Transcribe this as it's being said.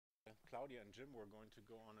Claudia and Jim were going to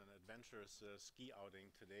go on an adventurous ski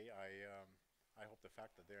outing today. I hope the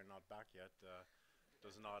fact that they're not back yet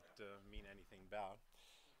does not mean anything bad.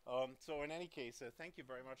 So in any case, thank you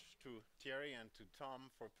very much to Thierry and to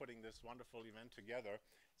Tom for putting this wonderful event together.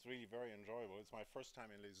 It's really very enjoyable. It's my first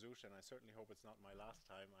time in Les Houches, and I certainly hope it's not my last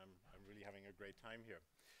time. I'm really having a great time here.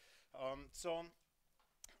 So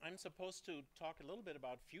I'm supposed to talk a little bit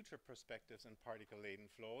about future perspectives in particle-laden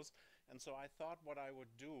flows, and so I thought what I would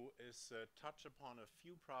do is touch upon a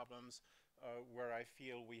few problems where I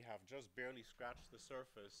feel we have just barely scratched the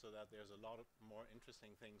surface, so that there's a lot of more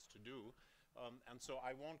interesting things to do. And so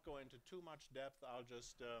I won't go into too much depth. I'll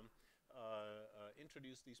just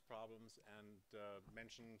introduce these problems and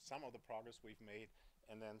mention some of the progress we've made,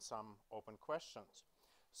 and then some open questions.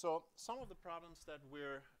 So some of the problems that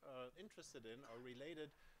we're interested in are related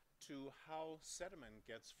to how sediment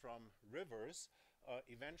gets from rivers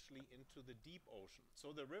eventually into the deep ocean.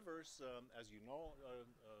 So the rivers, as you know,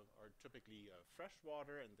 are typically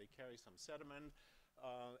freshwater, and they carry some sediment.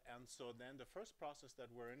 And so then the first process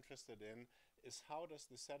that we're interested in is how does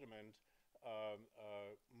the sediment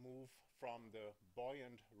move from the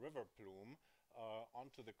buoyant river plume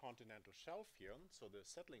onto the continental shelf here, so the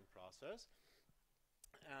settling process.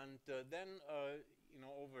 And then,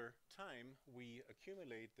 over time, we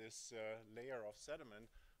accumulate this layer of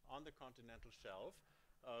sediment on the continental shelf,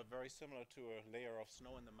 very similar to a layer of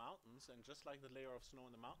snow in the mountains. And just like the layer of snow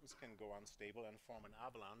in the mountains can go unstable and form an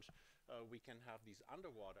avalanche, we can have these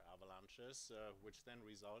underwater avalanches, which then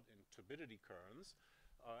result in turbidity currents.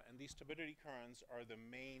 And these turbidity currents are the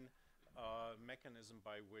main mechanism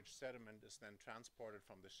by which sediment is then transported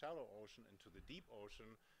from the shallow ocean into the deep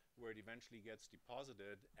ocean, where it eventually gets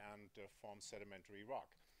deposited and forms sedimentary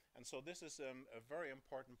rock. And so this is a very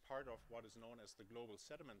important part of what is known as the global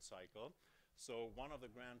sediment cycle. So one of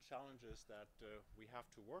the grand challenges that we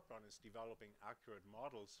have to work on is developing accurate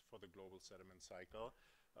models for the global sediment cycle.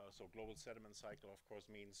 So global sediment cycle, of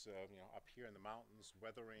course, means up here in the mountains,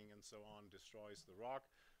 weathering and so on destroys the rock.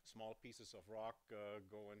 Small pieces of rock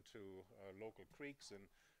go into local creeks and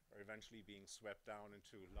are eventually being swept down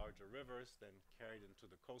into larger rivers, then carried into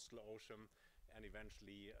the coastal ocean, and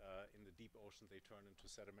eventually in the deep ocean they turn into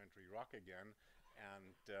sedimentary rock again,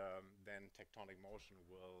 and then tectonic motion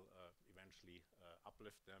will eventually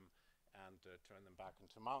uplift them and turn them back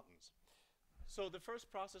into mountains. So the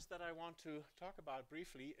first process that I want to talk about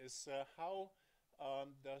briefly is how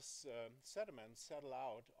does sediment settle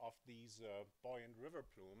out of these buoyant river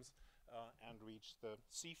plumes and reach the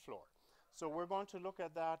seafloor. So we're going to look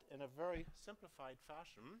at that in a very simplified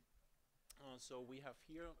fashion. So we have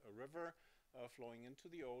here a river flowing into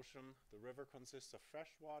the ocean. The river consists of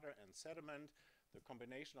fresh water and sediment. The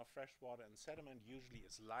combination of fresh water and sediment usually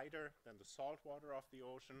is lighter than the salt water of the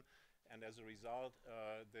ocean, and as a result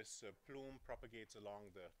this plume propagates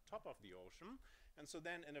along the top of the ocean. And so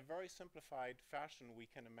then in a very simplified fashion we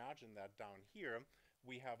can imagine that down here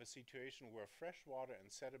we have a situation where fresh water and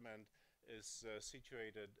sediment is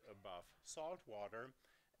situated above salt water,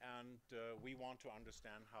 and we want to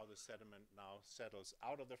understand how the sediment now settles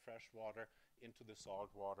out of the fresh water into the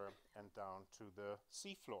salt water and down to the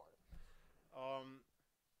seafloor.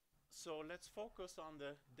 So let's focus on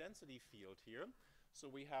the density field here. So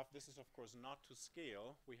we have, this is of course not to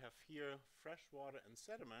scale, we have here fresh water and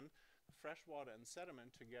sediment. Fresh water and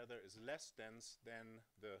sediment together is less dense than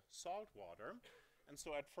the salt water. And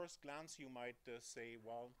so at first glance you might say,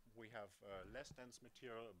 well, we have less dense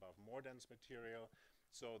material above more dense material,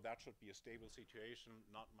 so that should be a stable situation,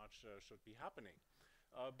 not much should be happening.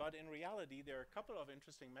 But in reality there are a couple of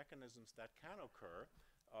interesting mechanisms that can occur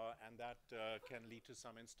and that can lead to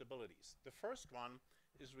some instabilities. The first one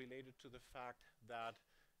is related to the fact that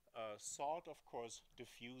salt of course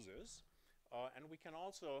diffuses, and we can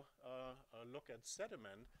also look at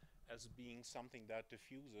sediment as being something that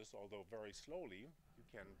diffuses, although very slowly. You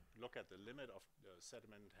can look at the limit of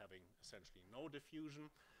sediment having essentially no diffusion.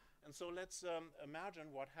 And so let's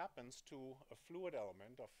imagine what happens to a fluid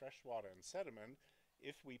element of fresh water and sediment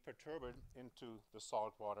if we perturb it into the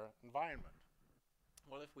saltwater environment.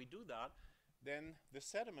 Well, if we do that, then the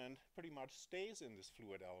sediment pretty much stays in this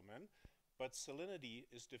fluid element, but salinity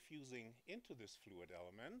is diffusing into this fluid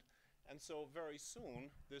element. And so very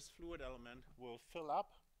soon this fluid element will fill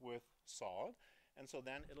up with salt, and so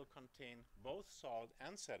then it'll contain both salt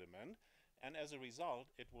and sediment, and as a result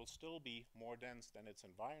it will still be more dense than its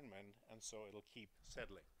environment, and so it'll keep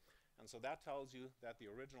settling. And so that tells you that the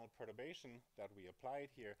original perturbation that we applied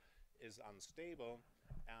here is unstable,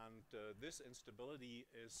 and this instability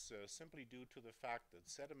is simply due to the fact that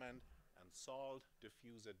sediment and salt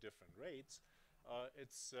diffuse at different rates.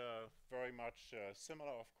 It's very much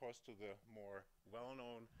similar, of course, to the more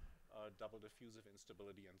well-known double diffusive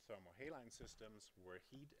instability in thermohaline systems, where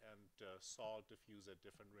heat and salt diffuse at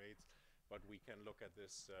different rates. But we can look at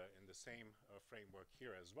this in the same framework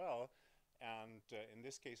here as well. And in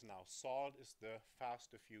this case now, salt is the fast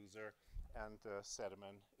diffuser and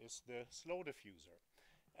sediment is the slow diffuser.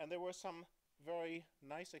 And there were some very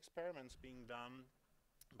nice experiments being done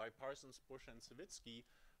by Parsons, Bush, and Savitsky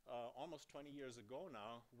almost 20 years ago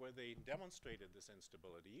now, where they demonstrated this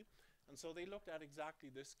instability. And so they looked at exactly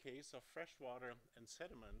this case of fresh water and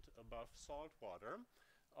sediment above salt water.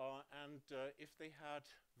 If they had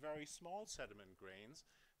very small sediment grains,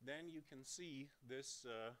 then you can see this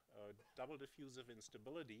double diffusive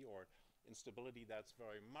instability, or instability that's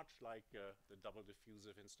very much like the double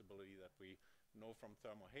diffusive instability that we know from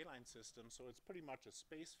thermohaline systems. So it's pretty much a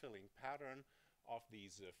space-filling pattern of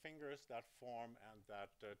these fingers that form and that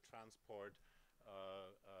transport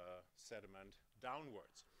sediment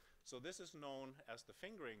downwards. So this is known as the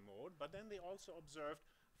fingering mode, but then they also observed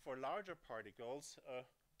for larger particles a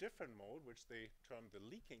different mode, which they termed the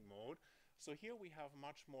leaking mode. So here we have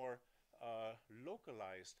much more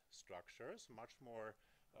localized structures, much more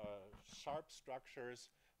sharp structures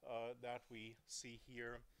that we see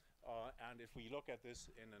here. And if we look at this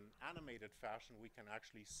in an animated fashion, we can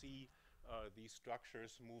actually see these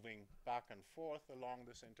structures moving back and forth along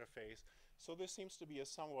this interface. So this seems to be a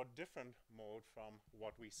somewhat different mode from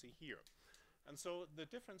what we see here. And so the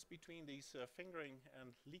difference between these fingering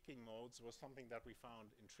and leaking modes was something that we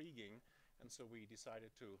found intriguing. And so we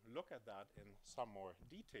decided to look at that in some more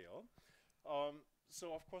detail.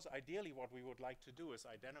 So of course, ideally what we would like to do is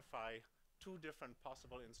identify two different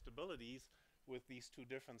possible instabilities with these two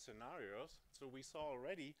different scenarios. So we saw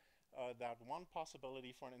already that one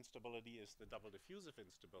possibility for an instability is the double diffusive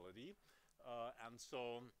instability. And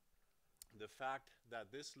so the fact that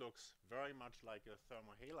this looks very much like a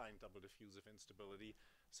thermohaline double diffusive instability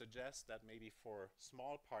suggests that maybe for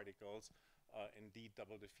small particles, indeed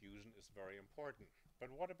double diffusion is very important.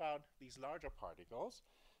 But what about these larger particles?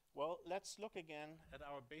 Well, let's look again at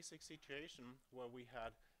our basic situation where we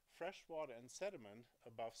had fresh water and sediment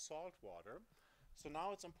above salt water. So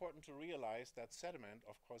now it's important to realize that sediment,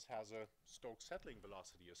 of course, has a Stokes settling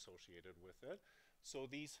velocity associated with it. So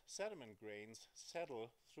these sediment grains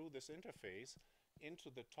settle through this interface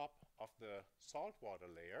into the top of the saltwater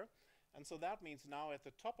layer. And so that means now at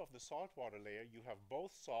the top of the saltwater layer, you have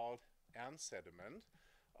both salt and sediment.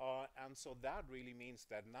 And so that really means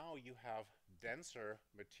that now you have denser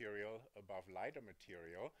material above lighter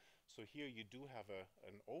material. So here you do have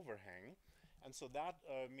an overhang. And so that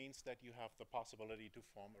means that you have the possibility to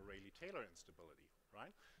form a Rayleigh-Taylor instability,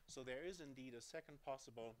 right? So there is indeed a second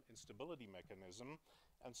possible instability mechanism.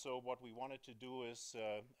 And so what we wanted to do is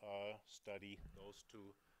study those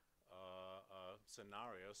two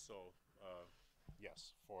scenarios. So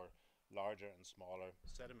yes, for larger and smaller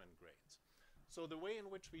sediment grains. So the way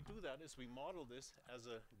in which we do that is we model this as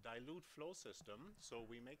a dilute flow system. So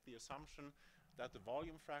we make the assumption that the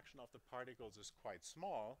volume fraction of the particles is quite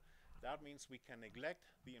small. That means we can neglect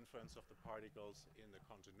the influence of the particles in the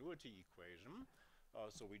continuity equation.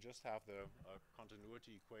 So we just have the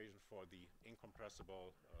continuity equation for the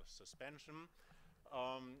incompressible suspension.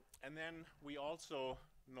 And then we also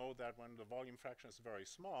know that when the volume fraction is very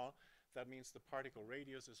small, that means the particle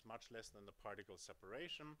radius is much less than the particle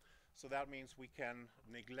separation. So that means we can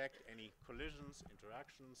neglect any collisions,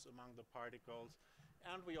 interactions among the particles.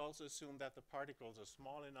 And we also assume that the particles are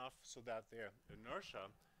small enough so that their inertia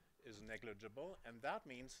is negligible. And that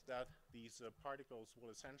means that these particles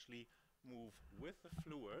will essentially move with the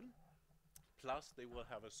fluid, plus they will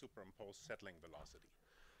have a superimposed settling velocity.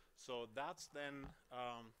 So that's then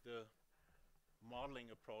the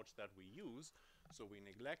modeling approach that we use. So we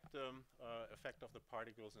neglect the effect of the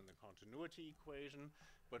particles in the continuity equation,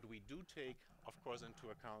 but we do take, of course,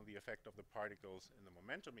 into account the effect of the particles in the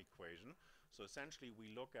momentum equation. So essentially,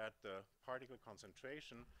 we look at the particle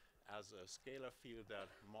concentration as a scalar field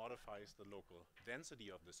that modifies the local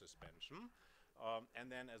density of the suspension.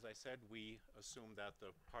 And then, as I said, we assume that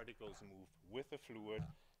the particles move with the fluid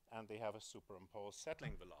and they have a superimposed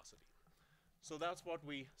settling velocity. So that's what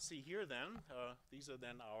we see here then. These are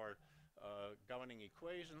then our governing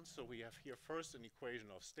equations. So we have here first an equation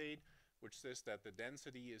of state, which says that the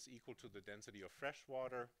density is equal to the density of fresh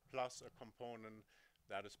water plus a component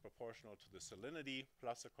that is proportional to the salinity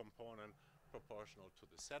plus a component proportional to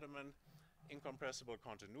the sediment. Incompressible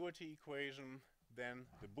continuity equation, then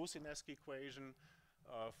the Boussinesq equation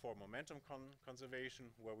for momentum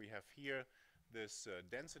conservation, where we have here this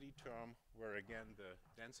density term, where again the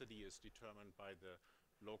density is determined by the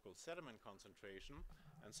local sediment concentration.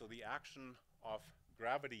 And so the action of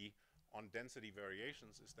gravity on density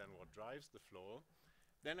variations is then what drives the flow.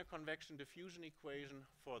 Then a convection diffusion equation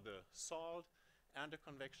for the salt and a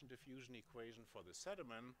convection diffusion equation for the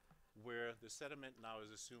sediment, where the sediment now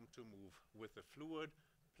is assumed to move with the fluid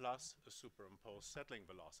plus a superimposed settling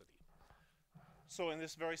velocity. So in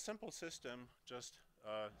this very simple system, just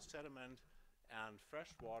sediment and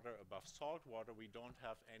fresh water above salt water, we don't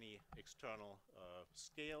have any external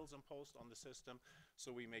scales imposed on the system.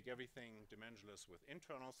 So we make everything dimensionless with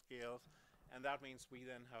internal scales. And that means we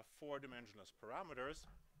then have 4 dimensionless parameters.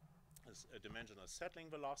 There's a dimensionless settling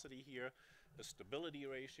velocity here, a stability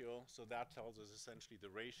ratio. So that tells us essentially the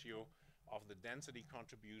ratio of the density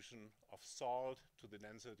contribution of salt to the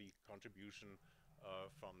density contribution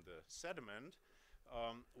from the sediment.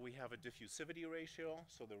 We have a diffusivity ratio,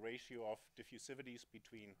 so the ratio of diffusivities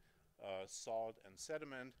between salt and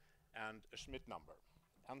sediment, and a Schmidt number.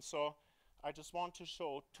 And so I just want to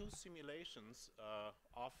show 2 simulations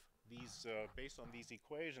of these, based on these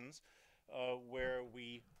equations, where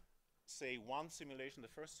we say one simulation, the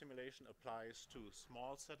first simulation applies to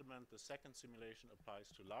small sediment, the second simulation applies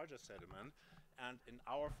to larger sediment, and in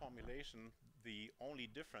our formulation the only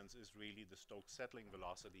difference is really the Stokes settling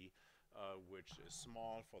velocity, which is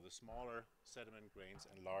small for the smaller sediment grains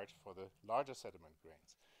and large for the larger sediment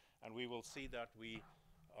grains. And we will see that we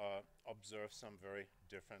observe some very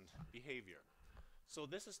different behavior. So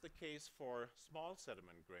this is the case for small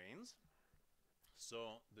sediment grains.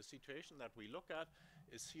 So the situation that we look at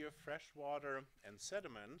is here fresh water and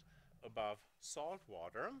sediment above salt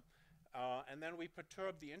water. And then we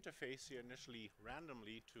perturb the interface here initially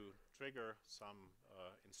randomly to trigger some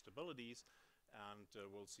instabilities, and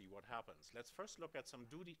we'll see what happens. Let's first look at some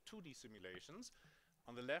 2D simulations.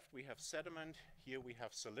 On the left we have sediment, here we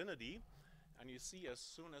have salinity, and you see as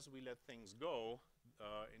soon as we let things go,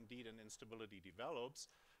 indeed an instability develops.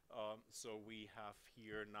 So we have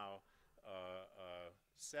here now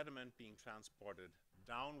sediment being transported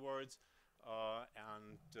downwards,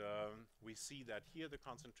 and we see that here the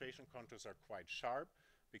concentration contours are quite sharp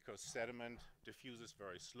because sediment diffuses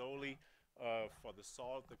very slowly. For the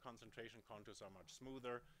salt, the concentration contours are much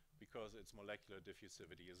smoother because its molecular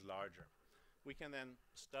diffusivity is larger. We can then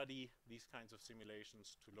study these kinds of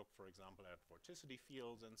simulations to look, for example, at vorticity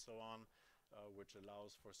fields and so on, which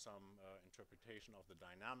allows for some interpretation of the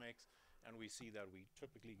dynamics. And we see that we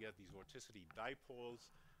typically get these vorticity dipoles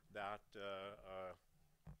that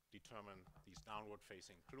determine these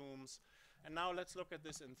downward-facing plumes. And now let's look at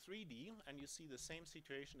this in 3D, and you see the same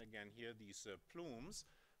situation again here, these plumes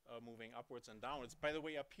moving upwards and downwards. By the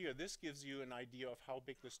way, up here, this gives you an idea of how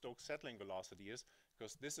big the Stokes settling velocity is,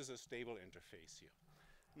 because this is a stable interface here.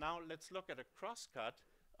 Now let's look at a crosscut,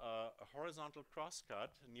 a horizontal crosscut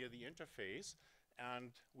near the interface,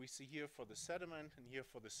 and we see here for the sediment and here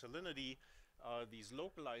for the salinity these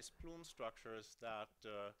localized plume structures that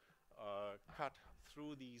cut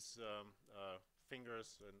through these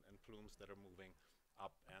fingers and plumes that are moving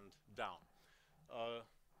up and down.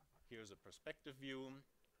 Here's a perspective view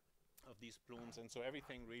of these plumes, and so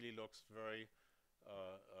everything really looks very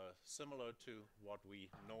similar to what we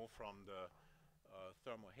know from the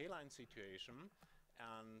thermohaline situation,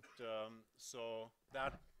 and so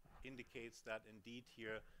that indicates that indeed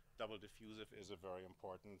here double diffusive is a very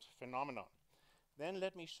important phenomenon. Then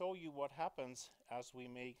let me show you what happens as we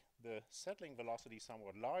make the settling velocity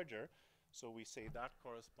somewhat larger. So we say that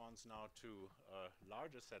corresponds now to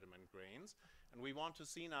larger sediment grains. And we want to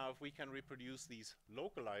see now if we can reproduce these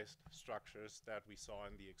localized structures that we saw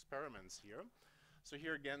in the experiments here. So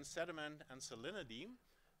here again, sediment and salinity.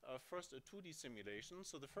 First, a 2D simulation.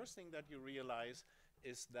 So the first thing that you realize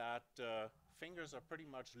is that fingers are pretty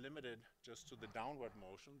much limited just to the downward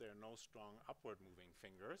motion. There are no strong upward moving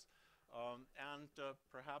fingers. And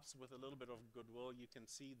perhaps with a little bit of goodwill, you can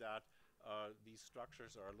see that these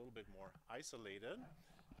structures are a little bit more isolated.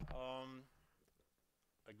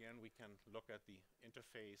 Again, we can look at the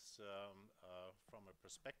interface from a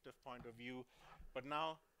perspective point of view. But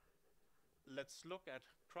now, let's look at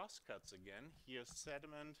crosscuts again. Here's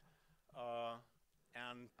sediment,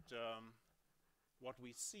 and what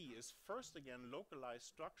we see is first again localized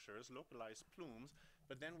structures, localized plumes,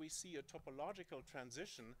 but then we see a topological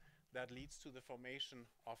transition that leads to the formation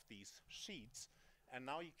of these sheets. And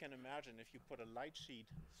now you can imagine if you put a light sheet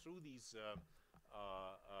through these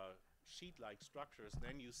sheet-like structures,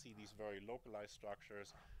 then you see these very localized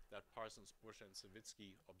structures that Parsons, Bush, and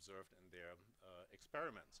Savitsky observed in their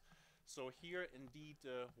experiments. So here, indeed,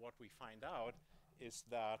 what we find out is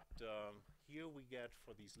that here we get,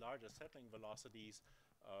 for these larger settling velocities,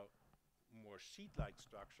 more sheet-like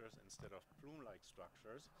structures instead of plume-like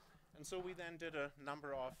structures. And so we then did a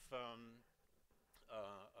number of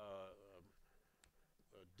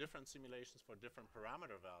different simulations for different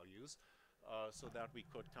parameter values so that we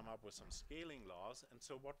could come up with some scaling laws. And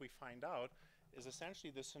so what we find out is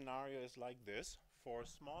essentially the scenario is like this. For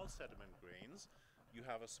small sediment grains, you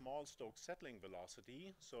have a small Stokes settling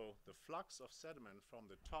velocity, so the flux of sediment from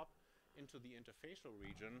the top into the interfacial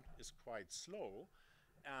region is quite slow,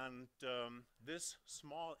 and this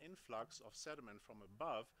small influx of sediment from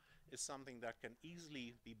above is something that can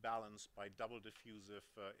easily be balanced by double diffusive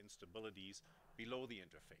instabilities below the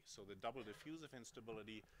interface. So the double diffusive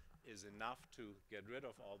instability is enough to get rid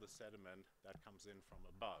of all the sediment that comes in from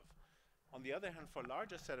above. On the other hand, for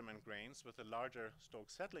larger sediment grains with a larger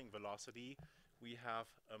Stokes settling velocity, we have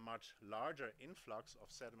a much larger influx of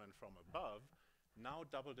sediment from above. Now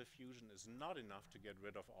double diffusion is not enough to get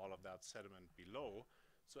rid of all of that sediment below.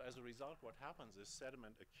 So as a result, what happens is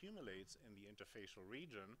sediment accumulates in the interfacial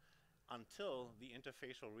region until the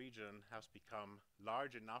interfacial region has become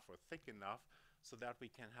large enough or thick enough so that we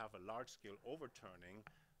can have a large-scale overturning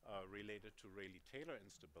related to Rayleigh-Taylor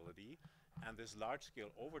instability. And this large-scale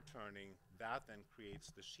overturning, that then creates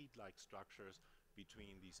the sheet-like structures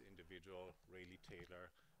between these individual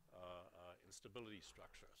Rayleigh-Taylor instability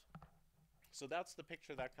structures. So that's the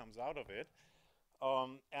picture that comes out of it.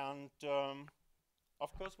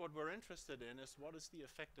 Of course, what we're interested in is what is the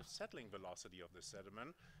effective settling velocity of the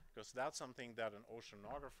sediment, because that's something that an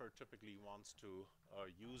oceanographer typically wants to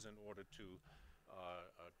use in order to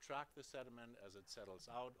track the sediment as it settles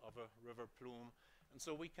out of a river plume. And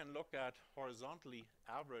so we can look at horizontally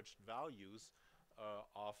averaged values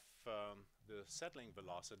of the settling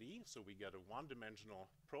velocity. So we get a one-dimensional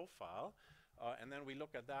profile, and then we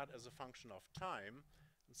look at that as a function of time.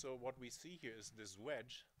 And so what we see here is this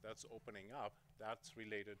wedge that's opening up. That's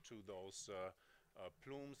related to those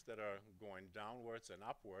plumes that are going downwards and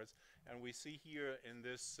upwards. And we see here in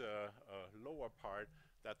this lower part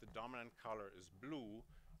that the dominant color is blue,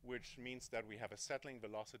 which means that we have a settling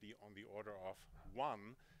velocity on the order of 1.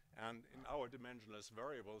 And in our dimensionless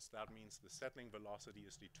variables, that means the settling velocity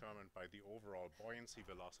is determined by the overall buoyancy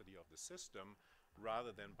velocity of the system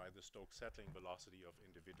rather than by the Stokes settling velocity of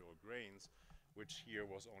individual grains, which here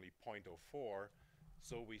was only 0.04.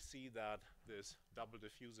 So we see that this double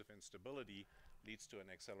diffusive instability leads to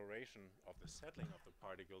an acceleration of the settling of the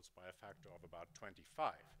particles by a factor of about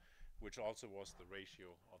 25, which also was the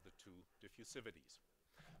ratio of the two diffusivities.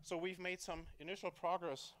 So we've made some initial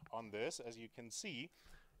progress on this, as you can see,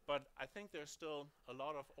 but I think there's still a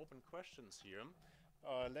lot of open questions here.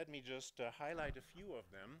 Let me just highlight a few of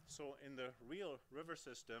them. So in the real river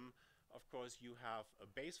system, of course, you have a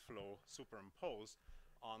base flow superimposed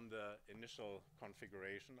on the initial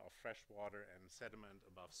configuration of fresh water and sediment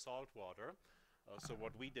above salt water. So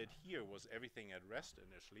what we did here was everything at rest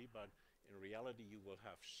initially, but in reality you will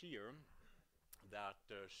have shear. That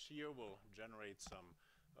shear will generate some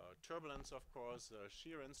turbulence, of course,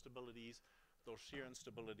 shear instabilities. Those shear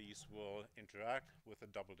instabilities will interact with the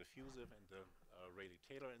double diffusive and the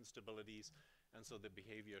Rayleigh-Taylor instabilities, and so the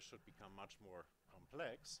behavior should become much more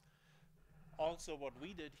complex. Also, what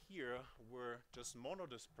we did here were just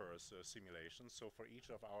monodisperse simulations. So for each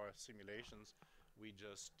of our simulations, we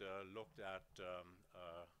just looked at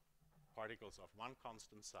particles of one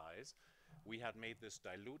constant size. We had made this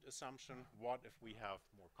dilute assumption. What if we have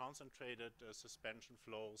more concentrated suspension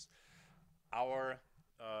flows? Our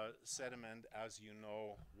sediment, as you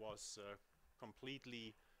know, was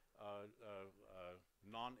completely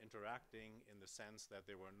non-interacting in the sense that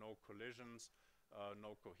there were no collisions,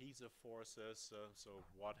 no cohesive forces. So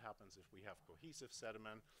what happens if we have cohesive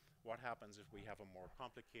sediment? What happens if we have a more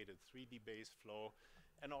complicated 3D base flow?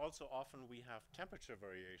 And also often we have temperature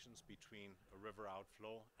variations between a river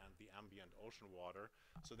outflow and the ambient ocean water.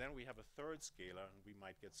 So then we have a third scalar, and we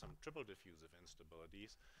might get some triple diffusive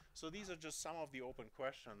instabilities. So these are just some of the open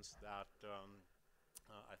questions that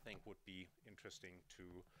I think would be interesting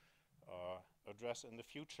to address in the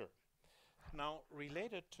future. Now,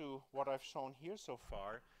 related to what I've shown here so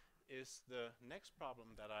far is the next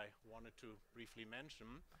problem that I wanted to briefly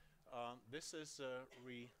mention. This is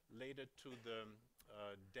related to the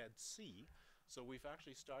Dead Sea. So we've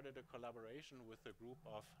actually started a collaboration with a group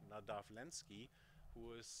of Nadav Lenski,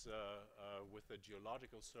 who is with the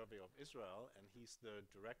Geological Survey of Israel, and he's the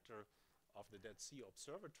director of the Dead Sea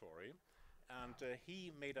Observatory. And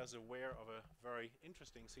he made us aware of a very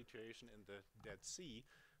interesting situation in the Dead Sea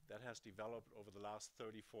that has developed over the last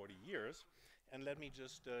 30, 40 years. And let me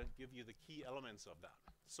just give you the key elements of that.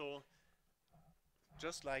 So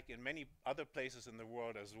just like in many other places in the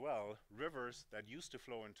world as well, rivers that used to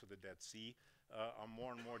flow into the Dead Sea are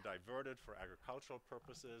more and more diverted for agricultural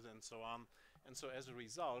purposes and so on. And so as a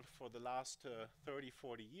result, for the last 30,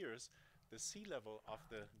 40 years, the sea level of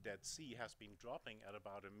the Dead Sea has been dropping at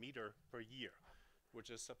about a meter per year, which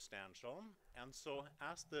is substantial. And so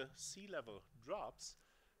as the sea level drops,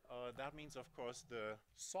 that means, of course, the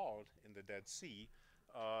salt in the Dead Sea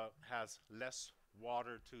has less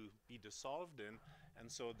water to be dissolved in,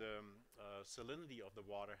 and so the salinity of the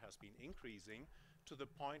water has been increasing to the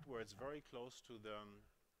point where it's very close to the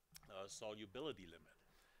solubility limit.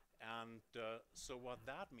 And so what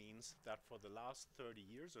that means that for the last 30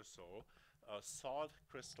 years or so, salt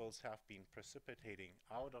crystals have been precipitating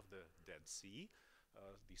out of the Dead Sea.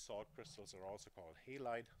 The salt crystals are also called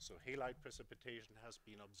halite, so halite precipitation has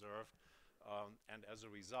been observed, and as a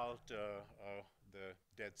result, the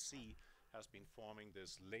Dead Sea has been forming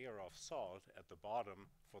this layer of salt at the bottom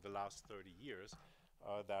for the last 30 years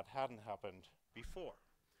that hadn't happened before.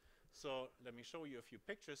 So let me show you a few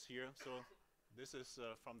pictures here. So this is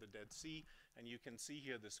from the Dead Sea, and you can see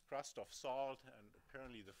here this crust of salt, and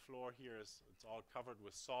apparently the floor here it's all covered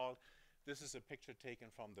with salt. This is a picture taken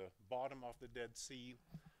from the bottom of the Dead Sea.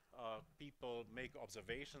 People make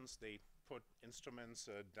observations. They put instruments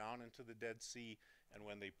down into the Dead Sea, and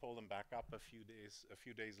when they pull them back up a few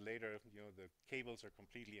days later, the cables are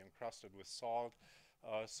completely encrusted with salt.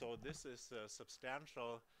 So this is a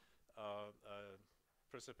substantial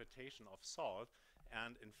precipitation of salt,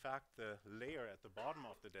 and in fact the layer at the bottom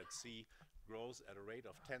of the Dead Sea grows at a rate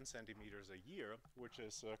of 10 centimeters a year, which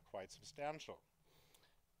is quite substantial.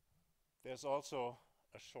 There's also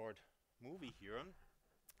a short movie here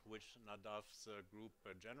which Nadav's group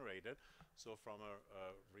generated, so from a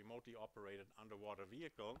remotely operated underwater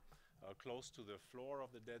vehicle close to the floor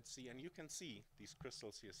of the Dead Sea, and you can see these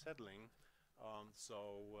crystals here settling.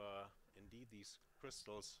 Indeed these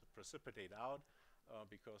crystals precipitate out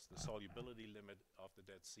because the solubility limit of the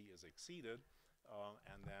Dead Sea is exceeded,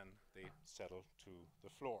 and then they settle to the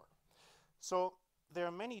floor. So there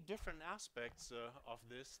are many different aspects of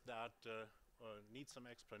this that need some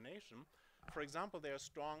explanation. For example, there are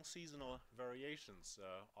strong seasonal variations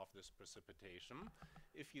of this precipitation.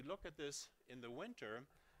 If you look at this in the winter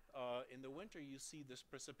you see this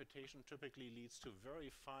precipitation typically leads to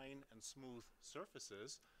very fine and smooth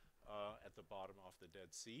surfaces at the bottom of the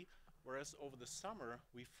Dead Sea, whereas over the summer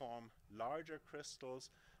we form larger crystals.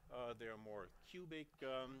 They are more cubic,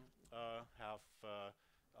 have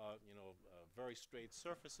very straight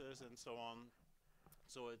surfaces and so on.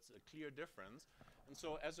 So it's a clear difference. And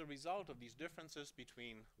so as a result of these differences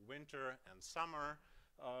between winter and summer,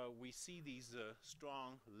 we see these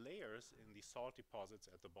strong layers in the salt deposits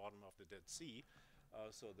at the bottom of the Dead Sea.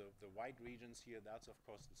 So the white regions here, that's of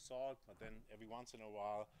course the salt, but then every once in a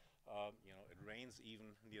while it rains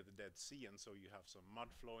even near the Dead Sea, and so you have some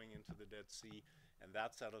mud flowing into the Dead Sea, and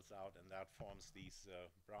that settles out and that forms these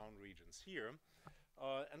brown regions here.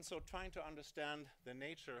 And so trying to understand the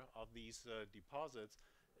nature of these deposits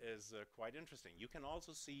is quite interesting. You can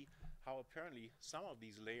also see how apparently some of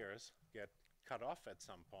these layers get cut off at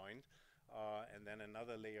some point, and then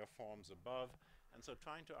another layer forms above. And so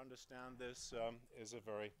trying to understand this is a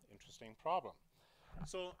very interesting problem.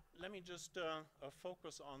 So let me just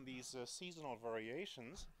focus on these seasonal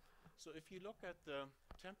variations. So if you look at the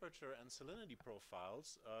temperature and salinity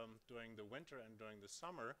profiles during the winter and during the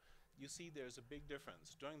summer, you see there's a big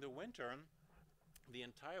difference. During the winter, the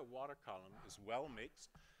entire water column is well mixed.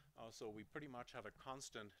 So we pretty much have a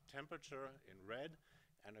constant temperature in red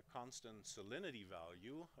and a constant salinity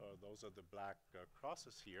value. Those are the black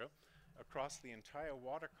crosses here, across the entire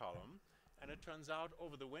water column. And it turns out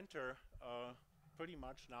over the winter, pretty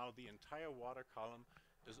much now the entire water column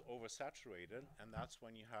is oversaturated, and that's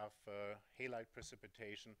when you have halite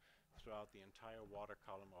precipitation throughout the entire water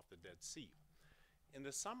column of the Dead Sea. In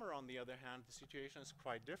the summer, on the other hand, the situation is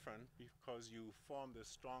quite different because you form this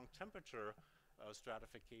strong temperature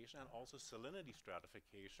stratification and also salinity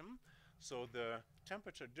stratification. So the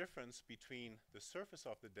temperature difference between the surface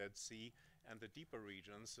of the Dead Sea and the deeper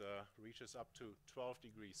regions reaches up to 12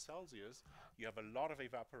 degrees Celsius. You have a lot of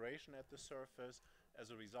evaporation at the surface. As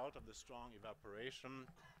a result of the strong evaporation,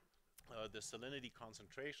 the salinity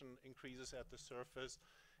concentration increases at the surface.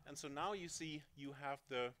 And so now you see you have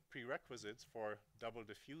the prerequisites for double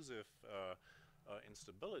diffusive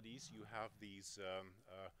instabilities. You have these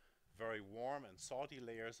very warm and salty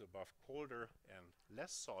layers above colder and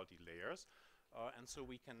less salty layers. And so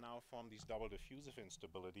we can now form these double diffusive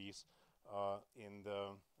instabilities in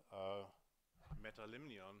the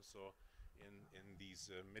metalimnion, so in these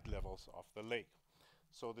mid-levels of the lake.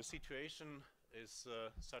 So the situation is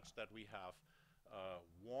such that we have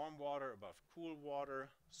warm water above cool water,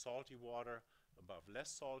 salty water above less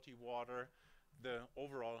salty water. The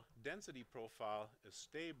overall density profile is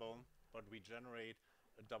stable, but we generate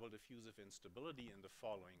a double diffusive instability in the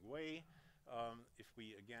following way. If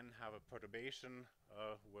we again have a perturbation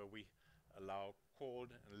where we allow cold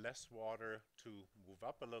and less water to move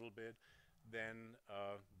up a little bit, then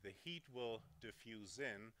the heat will diffuse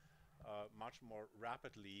in much more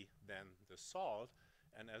rapidly than the salt,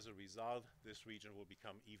 and as a result this region will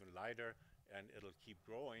become even lighter and it'll keep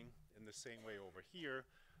growing. In the same way over here,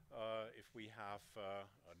 if we have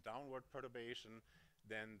a downward perturbation,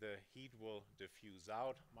 then the heat will diffuse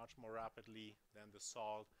out much more rapidly than the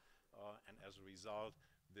salt, and as a result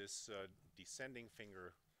this descending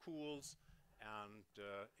finger cools, and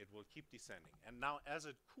it will keep descending. And now as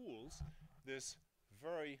it cools, this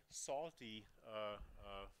very salty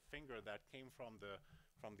finger that came from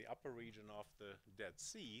the upper region of the Dead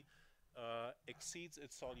Sea exceeds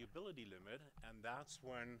its solubility limit, and that's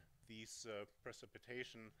when these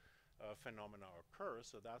precipitation phenomena occur.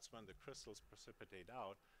 So that's when the crystals precipitate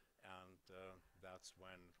out, and that's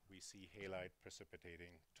when we see halite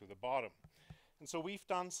precipitating to the bottom. And so we've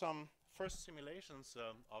done some first simulations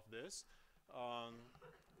of this,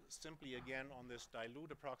 simply again on this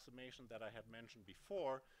dilute approximation that I had mentioned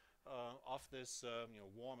before, of this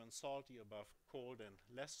warm and salty above cold and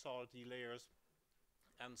less salty layers.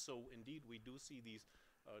 And so indeed we do see these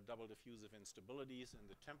double diffusive instabilities in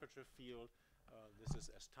the temperature field. This is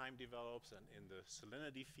as time develops, and in the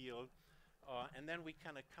salinity field. And then we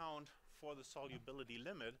can account for the solubility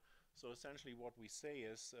limit. So essentially what we say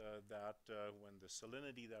is that when the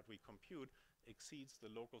salinity that we compute exceeds the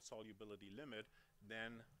local solubility limit,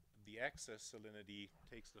 then the excess salinity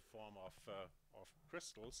takes the form of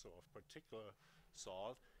crystals, so of particular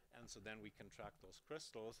salt, and so then we can track those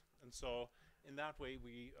crystals. And so in that way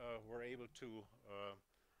we were able to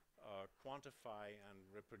quantify and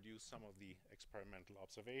reproduce some of the experimental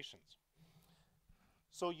observations.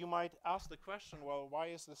 So you might ask the question, well, why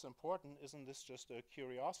is this important? Isn't this just a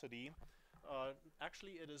curiosity?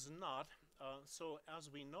 Actually, it is not. So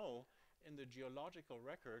as we know, in the geological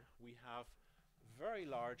record, we have very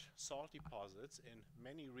large salt deposits in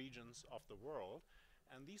many regions of the world.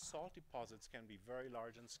 And these salt deposits can be very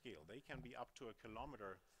large in scale. They can be up to 1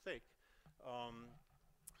 kilometer thick.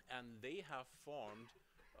 And they have formed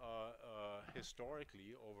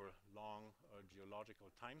historically over long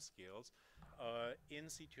geological timescales in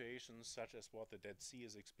situations such as what the Dead Sea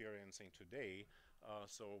is experiencing today.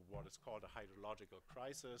 So what is called a hydrological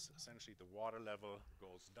crisis. Essentially the water level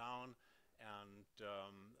goes down, and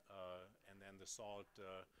then the salt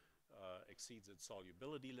exceeds its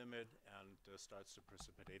solubility limit and starts to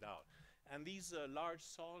precipitate out. And these large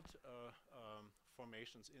salt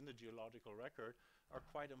formations in the geological record are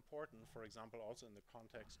quite important, for example, also in the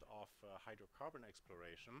context of hydrocarbon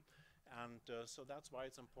exploration. And so that's why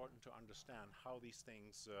it's important to understand how these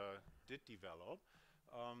things did develop.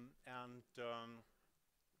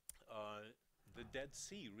 The Dead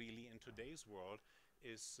Sea really in today's world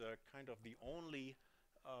is kind of the only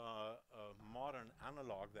modern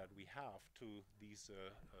analog that we have to these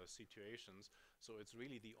situations. So it's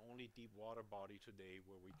really the only deep water body today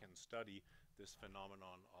where we can study this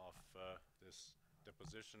phenomenon of this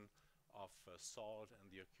deposition of salt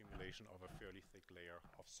and the accumulation of a fairly thick layer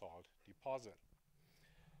of salt deposit.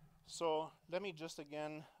 So let me just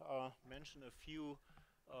again mention a few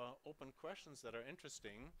open questions that are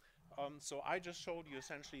interesting. So I just showed you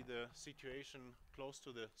essentially the situation close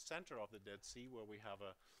to the center of the Dead Sea, where we have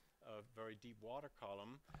a very deep water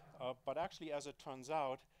column. But actually, as it turns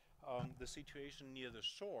out, the situation near the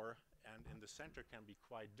shore and in the center can be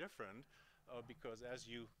quite different, because as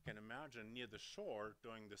you can imagine, near the shore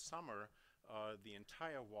during the summer, the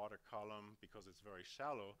entire water column, because it's very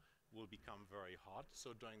shallow, will become very hot.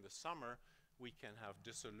 So during the summer, we can have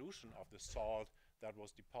dissolution of the salt that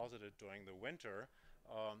was deposited during the winter.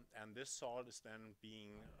 And this salt is then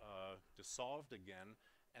being dissolved again,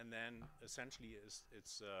 and then essentially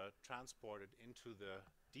it's transported into the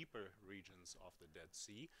deeper regions of the Dead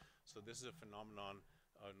Sea. So this is a phenomenon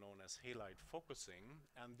known as halite focusing.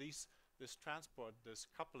 And this transport, this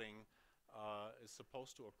coupling, is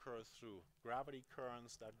supposed to occur through gravity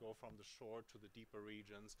currents that go from the shore to the deeper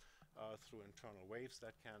regions, through internal waves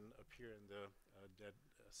that can appear in the Dead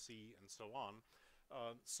Sea, and so on.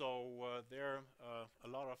 So there are a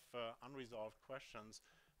lot of unresolved questions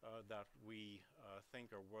that we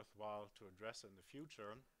think are worthwhile to address in the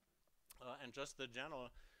future. And just the general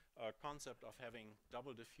concept of having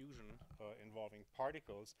double diffusion involving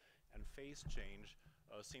particles and phase change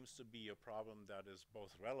seems to be a problem that is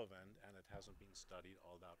both relevant and it hasn't been studied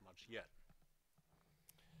all that much yet.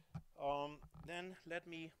 Then let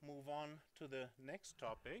me move on to the next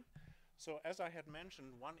topic. So as I had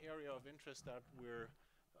mentioned, one area of interest that we're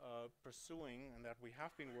pursuing and that we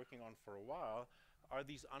have been working on for a while are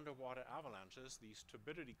these underwater avalanches, these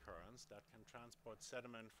turbidity currents that can transport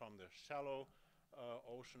sediment from the shallow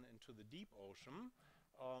ocean into the deep ocean.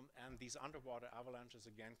 And these underwater avalanches,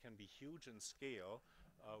 again, can be huge in scale.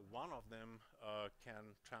 One of them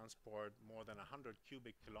can transport more than 100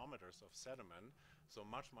 cubic kilometers of sediment, so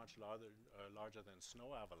much larger than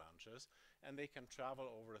snow avalanches. And they can travel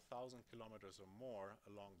over 1,000 kilometers or more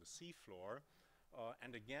along the seafloor.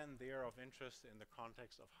 And again, they are of interest in the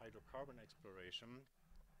context of hydrocarbon exploration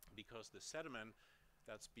because the sediment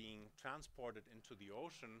that's being transported into the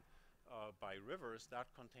ocean by rivers,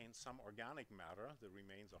 that contains some organic matter, the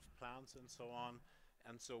remains of plants and so on.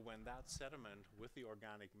 And so when that sediment with the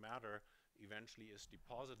organic matter eventually is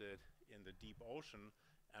deposited in the deep ocean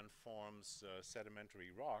and forms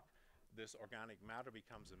sedimentary rock, this organic matter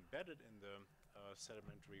becomes embedded in the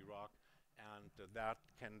sedimentary rock, and that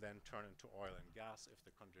can then turn into oil and gas if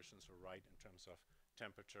the conditions are right in terms of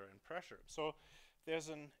temperature and pressure. So there's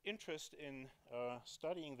an interest in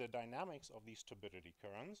studying the dynamics of these turbidity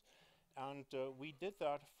currents. And we did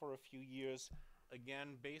that for a few years,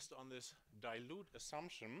 again, based on this dilute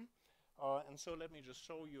assumption. And so let me just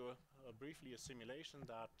show you briefly a simulation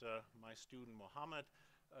that my student Mohammed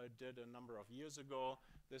did a number of years ago.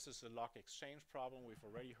 This is a lock exchange problem. We've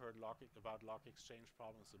already heard about lock exchange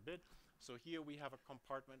problems a bit. So here we have a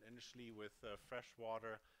compartment initially with fresh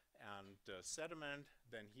water and sediment.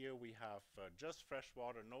 Then here we have just fresh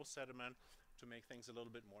water, no sediment. To make things a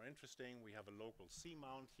little bit more interesting, we have a local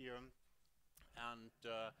seamount here. And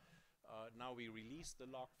now we release the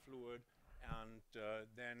lock fluid, and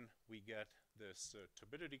then we get this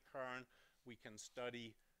turbidity current. We can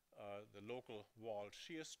study the local wall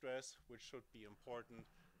shear stress, which should be important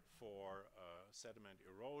for sediment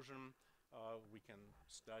erosion. We can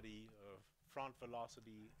study front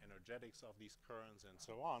velocity, energetics of these currents, and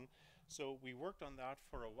so on. So we worked on that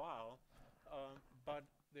for a while, but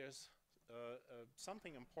there's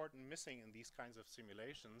something important missing in these kinds of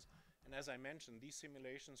simulations. And as I mentioned, these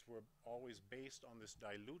simulations were always based on this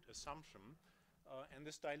dilute assumption. And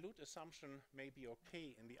this dilute assumption may be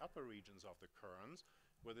okay in the upper regions of the currents,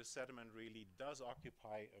 where the sediment really does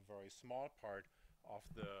occupy a very small part of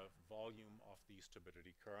the volume of these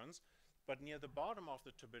turbidity currents. But near the bottom of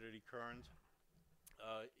the turbidity current,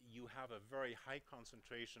 you have a very high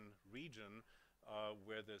concentration region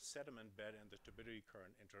where the sediment bed and the turbidity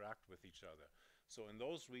current interact with each other. So in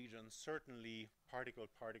those regions, certainly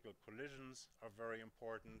particle-particle collisions are very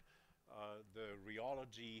important. The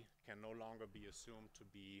rheology can no longer be assumed to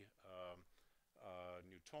be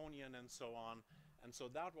Newtonian and so on. And so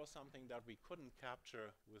that was something that we couldn't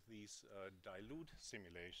capture with these dilute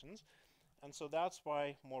simulations. And so that's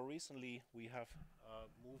why more recently we have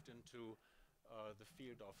moved into the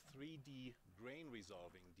field of 3D grain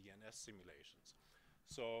resolving DNS simulations.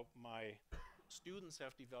 So my students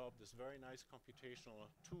have developed this very nice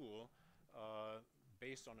computational tool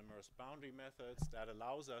based on immersed boundary methods that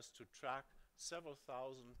allows us to track several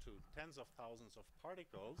thousand to tens of thousands of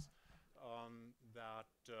particles that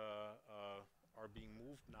are being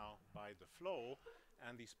moved now by the flow.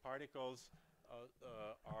 And these particles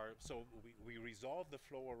so we resolve the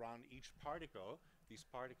flow around each particle. These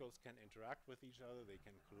particles can interact with each other, they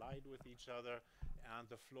can collide with each other, and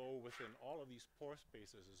the flow within all of these pore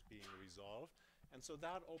spaces is being resolved. And so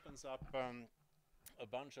that opens up a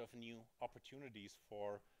bunch of new opportunities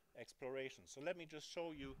for exploration. So let me just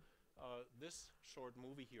show you this short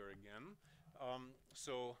movie here again.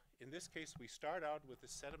 So in this case, we start out with a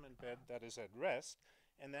sediment bed that is at rest,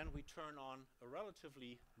 and then we turn on a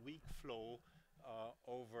relatively weak flow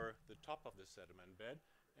over the top of the sediment bed.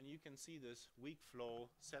 And you can see this weak flow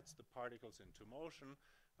sets the particles into motion.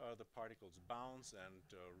 The particles bounce and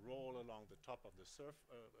roll along the top of the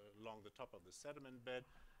sediment bed.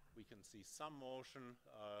 We can see some motion,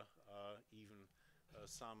 even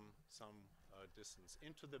some distance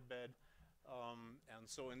into the bed. And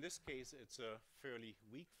so in this case, it's a fairly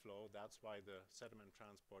weak flow. That's why the sediment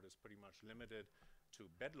transport is pretty much limited to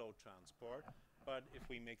bedload transport. But if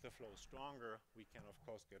we make the flow stronger, we can, of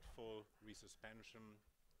course, get full resuspension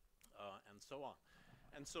and so on.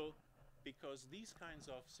 And so because these kinds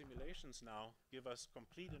of simulations now give us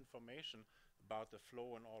complete information about the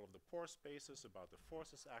flow in all of the pore spaces, about the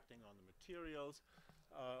forces acting on the materials,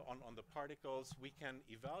 on the particles, we can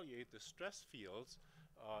evaluate the stress fields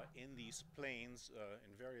in these planes,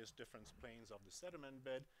 in various different planes of the sediment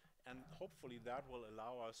bed, and hopefully that will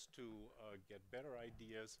allow us to get better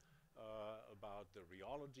ideas about the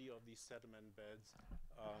rheology of these sediment beds,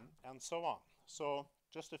 and so on. So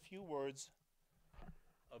just a few words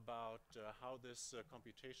about how this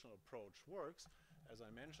computational approach works. As I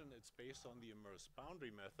mentioned, it's based on the immersed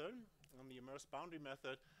boundary method. And the immersed boundary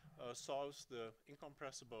method solves the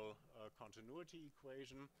incompressible continuity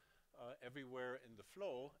equation everywhere in the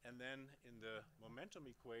flow, and then in the momentum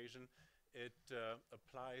equation, it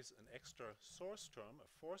applies an extra source term, a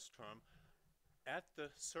force term, at the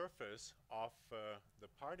surface of the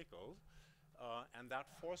particle, and that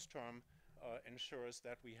force term ensures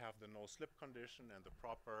that we have the no-slip condition and the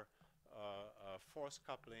proper force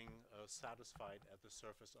coupling satisfied at the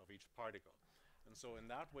surface of each particle. And so in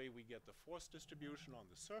that way we get the force distribution on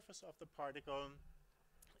the surface of the particle,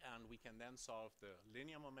 and we can then solve the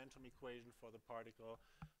linear momentum equation for the particle.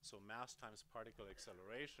 So mass times particle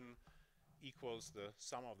acceleration equals the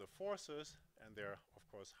sum of the forces, and they're of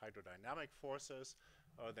course hydrodynamic forces.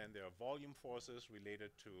 Then there are volume forces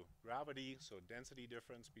related to gravity, so density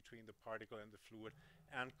difference between the particle and the fluid,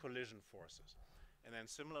 and collision forces. And then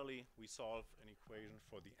similarly we solve an equation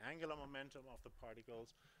for the angular momentum of the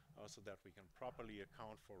particles, so that we can properly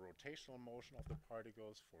account for rotational motion of the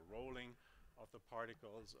particles, for rolling of the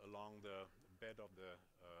particles along the bed of the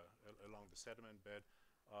along the sediment bed,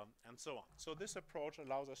 and so on. So this approach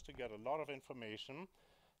allows us to get a lot of information,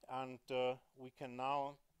 and we can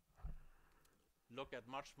now look at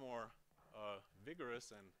much more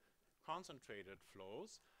vigorous and concentrated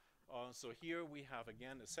flows. So here we have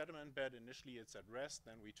again a sediment bed. Initially it's at rest,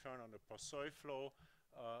 then we turn on the Poiseuille flow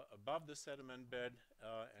above the sediment bed,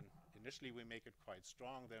 and initially we make it quite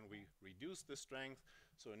strong, then we reduce the strength.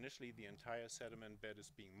 So initially the entire sediment bed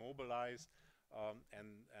is being mobilized,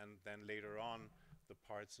 and then later on the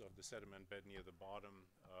parts of the sediment bed near the bottom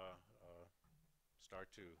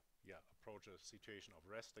start to approach a situation of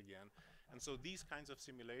rest again. And so these kinds of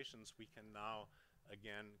simulations we can now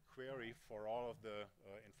again query for all of the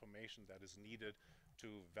information that is needed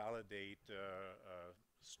to validate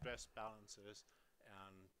stress balances,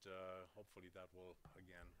 and hopefully that will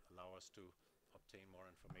again allow us to obtain more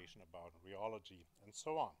information about rheology and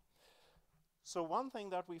so on. So one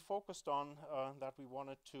thing that we focused on that we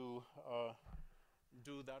wanted to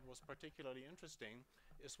do that was particularly interesting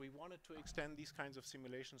is we wanted to extend these kinds of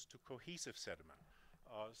simulations to cohesive sediment.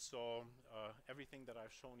 So everything that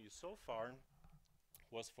I've shown you so far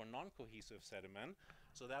was for non-cohesive sediment.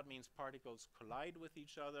 So that means particles collide with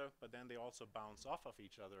each other, but then they also bounce off of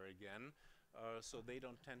each other again, so they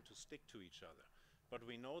don't tend to stick to each other. But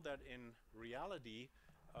we know that in reality,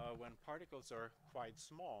 when particles are quite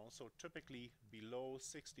small, so typically below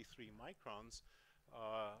 63 microns,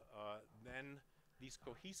 then these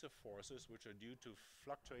cohesive forces, which are due to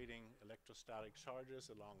fluctuating electrostatic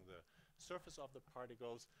charges along the surface of the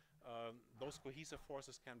particles, those cohesive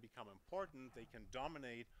forces can become important. They can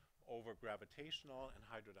dominate over gravitational and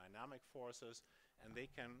hydrodynamic forces, and they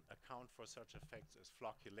can account for such effects as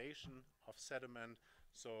flocculation of sediment.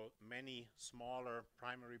 So many smaller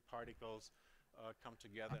primary particles come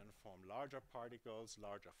together and form larger particles,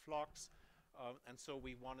 larger flocks, and so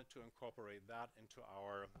we wanted to incorporate that into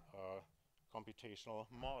our computational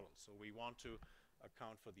model. So we want to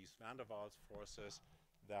account for these van der Waals forces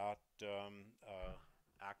that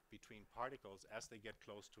act between particles as they get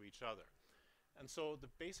close to each other. And so the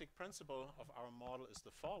basic principle of our model is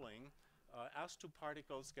the following. As two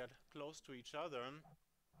particles get close to each other,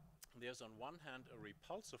 there's on one hand a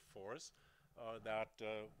repulsive force that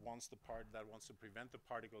wants to prevent the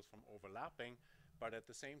particles from overlapping, but at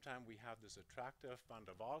the same time we have this attractive van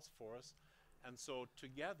der Waals force. And so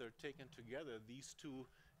together, taken together, these two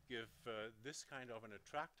give this kind of an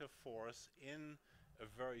attractive force in a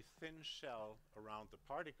very thin shell around the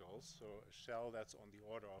particles, so a shell that's on the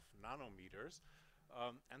order of nanometers.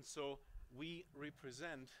 And so we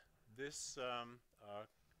represent this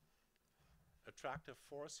attractive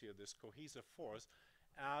force here, this cohesive force,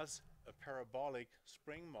 as a parabolic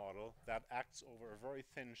spring model that acts over a very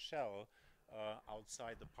thin shell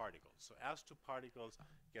outside the particles. So as two particles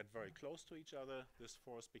get very close to each other, this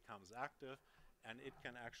force becomes active, and it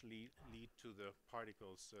can actually lead to the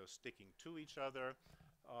particles sticking to each other.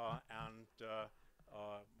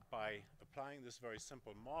 By applying this very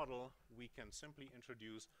simple model, we can simply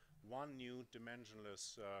introduce one new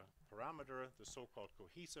dimensionless parameter, the so-called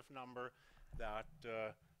cohesive number, that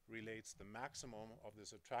relates the maximum of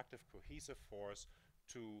this attractive cohesive force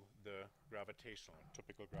to the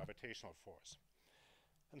typical gravitational force.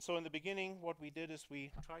 And so in the beginning, what we did is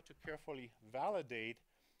we tried to carefully validate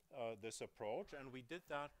this approach, and we did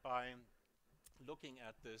that by looking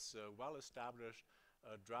at this well-established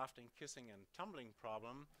drafting, kissing, and tumbling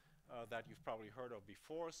problem that you've probably heard of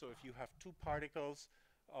before. So if you have two particles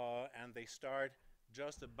and they start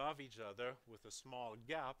just above each other with a small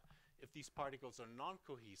gap, if these particles are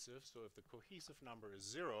non-cohesive, so if the cohesive number is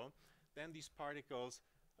 0, then these particles,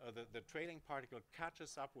 the trailing particle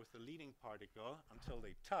catches up with the leading particle until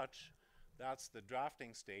they touch. That's the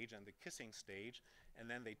drafting stage and the kissing stage, and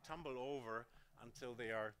then they tumble over until they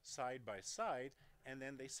are side by side, and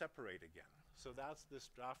then they separate again. So that's this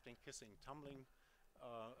drafting, kissing, tumbling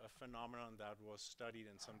a phenomenon that was studied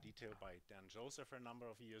in some detail by Dan Joseph a number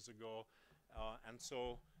of years ago. And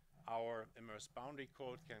so our immersed boundary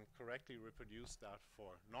code can correctly reproduce that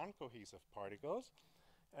for non-cohesive particles.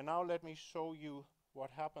 And now let me show you what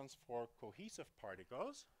happens for cohesive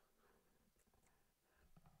particles.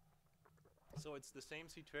 So it's the same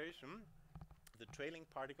situation. The trailing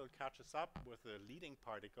particle catches up with the leading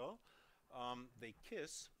particle. They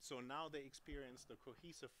kiss, so now they experience the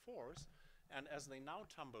cohesive force. And as they now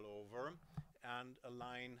tumble over and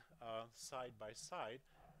align side by side,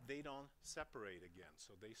 they don't separate again.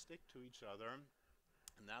 So they stick to each other,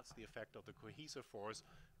 and that's the effect of the cohesive force,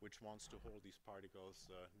 which wants to hold these particles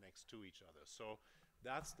next to each other. So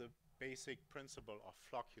that's the basic principle of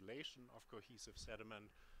flocculation of cohesive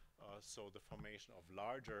sediment. So the formation of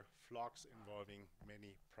larger flocks involving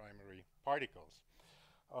many primary particles.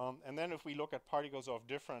 And then if we look at particles of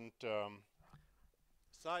different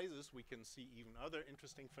sizes, we can see even other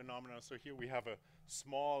interesting phenomena. So here we have a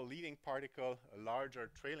small leading particle, a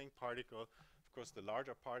larger trailing particle. Of course, the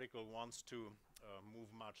larger particle wants to move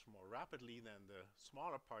much more rapidly than the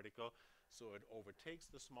smaller particle, so it overtakes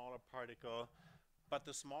the smaller particle. But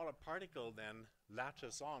the smaller particle then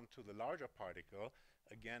latches on to the larger particle,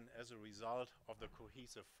 again as a result of the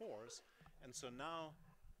cohesive force. And so now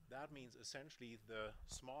that means essentially the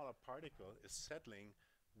smaller particle is settling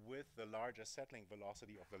with the larger settling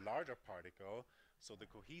velocity of the larger particle. So the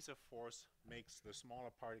cohesive force makes the smaller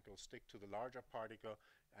particle stick to the larger particle,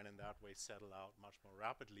 and in that way settle out much more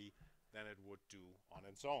rapidly than it would do on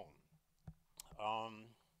its own.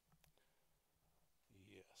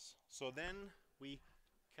 Yes. So then we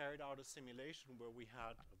carried out a simulation where we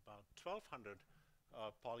had about 1,200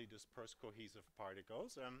 polydispersed cohesive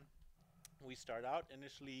particles. We start out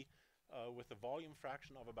initially with a volume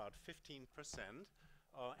fraction of about 15%,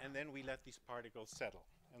 and then we let these particles settle.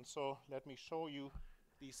 And so let me show you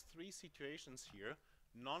these three situations here: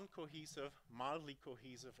 non-cohesive, mildly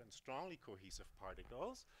cohesive, and strongly cohesive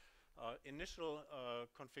particles. Initial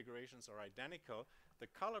configurations are identical. The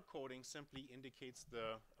color coding simply indicates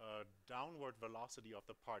the downward velocity of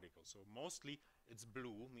the particle. So mostly it's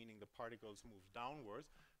blue, meaning the particles move downwards,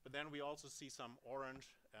 but then we also see some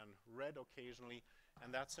orange and red occasionally,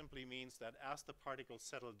 and that simply means that as the particles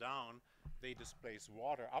settle down, they displace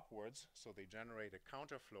water upwards, so they generate a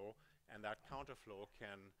counterflow, and that counterflow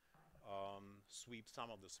can sweep some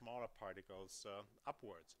of the smaller particles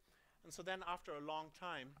upwards. And so then after a long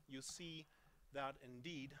time, you see that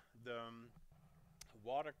indeed the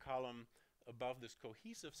water column above this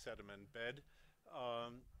cohesive sediment bed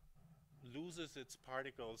loses its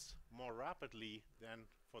particles more rapidly than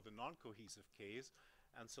for the non-cohesive case.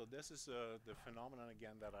 And so this is the phenomenon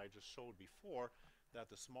again that I just showed before, that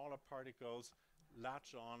the smaller particles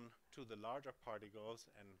latch on to the larger particles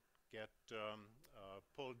and get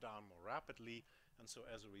pulled down more rapidly. And so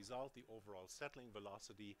as a result, the overall settling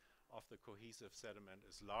velocity of the cohesive sediment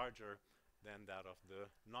is larger than that of the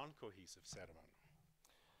non-cohesive sediment.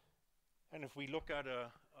 And if we look at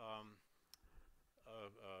a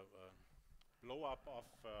blow-up of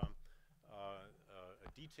a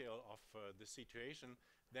detail of the situation,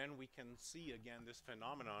 then we can see again this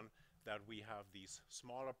phenomenon that we have these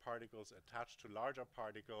smaller particles attached to larger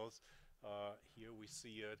particles. Here we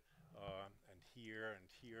see it, and here,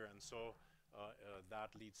 and so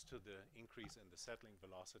that leads to the increase in the settling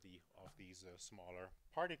velocity of these smaller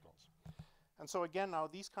particles. And so again, now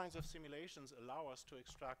these kinds of simulations allow us to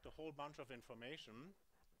extract a whole bunch of information.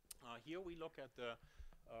 Here we look at the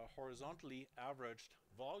horizontally averaged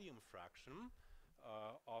volume fraction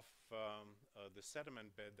of the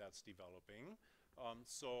sediment bed that's developing.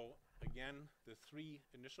 So again, the three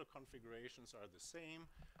initial configurations are the same.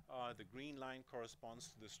 The green line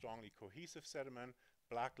corresponds to the strongly cohesive sediment,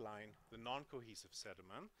 black line, the non-cohesive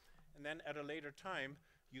sediment. And then at a later time,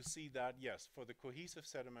 you see that, yes, for the cohesive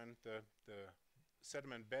sediment, the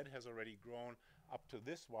sediment bed has already grown up to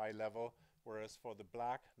this Y level, whereas for the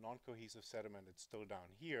black non-cohesive sediment, it's still down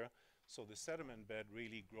here. So the sediment bed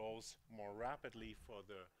really grows more rapidly for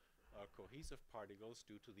the cohesive particles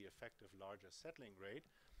due to the effective larger settling rate.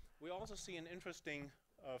 We also see an interesting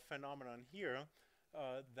phenomenon here.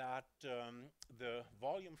 that the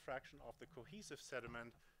volume fraction of the cohesive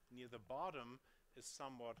sediment near the bottom is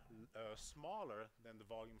somewhat smaller than the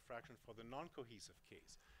volume fraction for the non-cohesive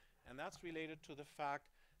case. And that's related to the fact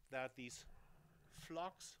that these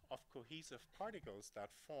flocks of cohesive particles that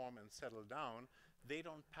form and settle down, they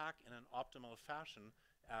don't pack in an optimal fashion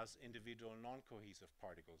as individual non-cohesive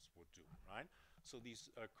particles would do, right? So these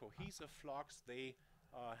cohesive flocks, they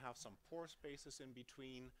have some pore spaces in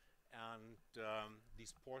between, and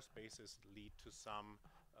these pore spaces lead to some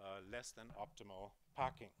less than optimal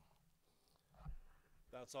packing.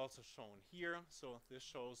 That's also shown here. So this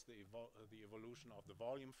shows the evolution of the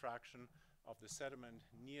volume fraction of the sediment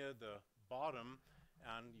near the bottom.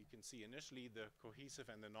 And you can see initially the cohesive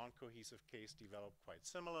and the non-cohesive case develop quite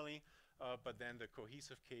similarly, but then the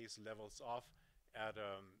cohesive case levels off at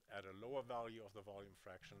a lower value of the volume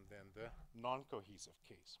fraction than the non-cohesive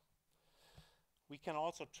case. We can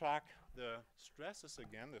also track the stresses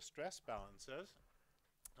again, the stress balances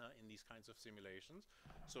in these kinds of simulations.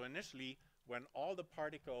 So initially, when all the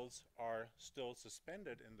particles are still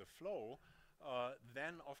suspended in the flow,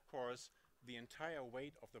 then of course the entire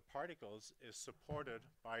weight of the particles is supported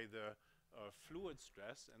by the fluid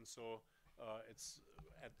stress, and so it's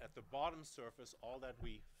at the bottom surface, all that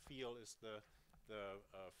we feel is the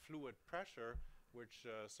fluid pressure, which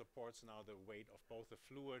supports now the weight of both the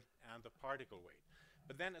fluid and the particle weight.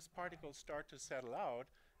 But then as particles start to settle out,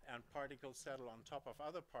 and particles settle on top of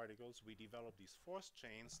other particles, we develop these force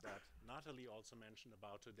chains that Natalie also mentioned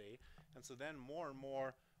about today. And so then more and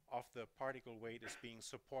more of the particle weight is being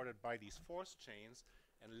supported by these force chains,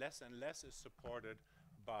 and less is supported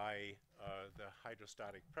by the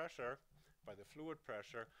hydrostatic pressure, by the fluid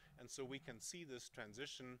pressure. And so we can see this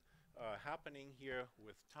transition happening here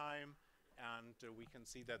with time, and we can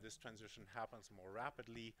see that this transition happens more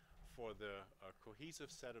rapidly for the cohesive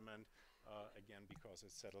sediment, again, because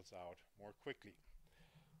it settles out more quickly.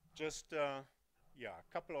 Just, yeah,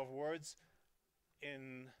 a couple of words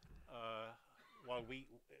in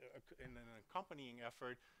in an accompanying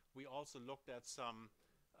effort, we also looked at some,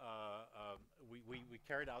 we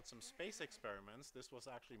carried out some space experiments. This was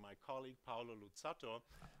actually my colleague Paolo Luzzatto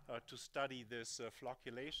to study this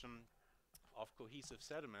flocculation of cohesive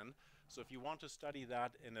sediment. So if you want to study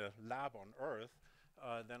that in a lab on Earth,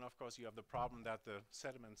 then of course you have the problem that the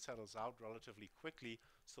sediment settles out relatively quickly,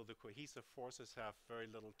 so the cohesive forces have very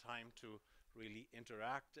little time to really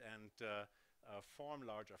interact and form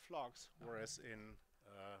larger flocks, whereas in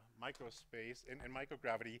microspace, in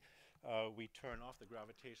microgravity, we turn off the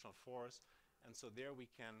gravitational force, and so there we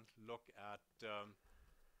can look at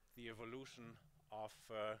the evolution of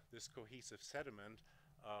this cohesive sediment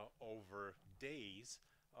over days,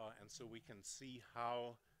 and so we can see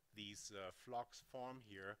how these flocks form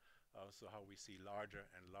here, so how we see larger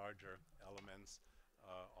and larger elements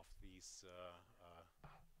of these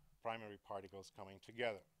primary particles coming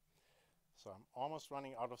together. So I'm almost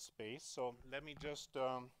running out of space, so let me just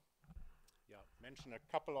mention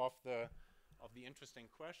a couple of the interesting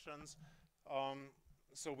questions.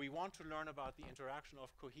 So we want to learn about the interaction of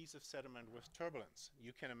cohesive sediment with turbulence.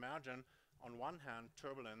 You can imagine, on one hand,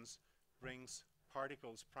 turbulence brings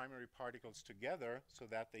particles, primary particles, together so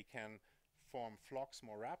that they can form flocks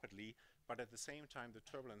more rapidly, but at the same time the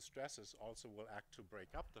turbulence stresses also will act to break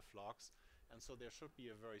up the flocks, and so there should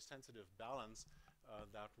be a very sensitive balance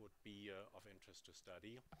that would be of interest to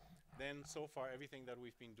study. Then so far everything that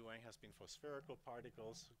we've been doing has been for spherical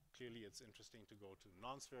particles. Clearly it's interesting to go to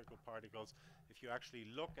non-spherical particles. If you actually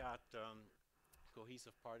look at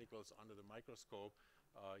cohesive particles under the microscope,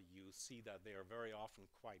 you see that they are very often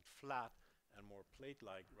quite flat and more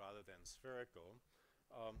plate-like rather than spherical.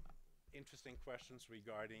 Interesting questions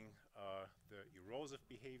regarding the erosive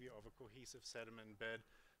behavior of a cohesive sediment bed,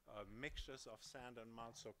 mixtures of sand and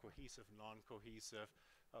mud, so cohesive, non-cohesive.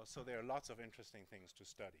 So there are lots of interesting things to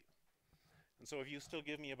study. And so if you still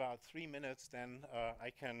give me about 3 minutes, then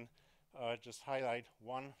I can just highlight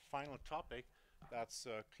one final topic that's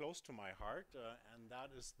close to my heart, and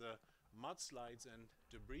that is the mudslides and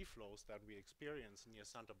debris flows that we experienced near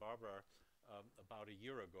Santa Barbara about a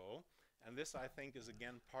year ago. And this, I think, is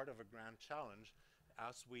again part of a grand challenge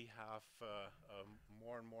as we have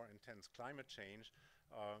more and more intense climate change.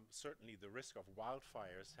 Certainly the risk of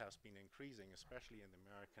wildfires has been increasing, especially in the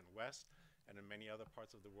American West and in many other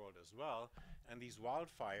parts of the world as well. And these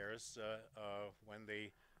wildfires, when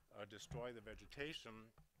they destroy the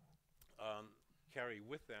vegetation, carry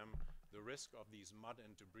with them the risk of these mud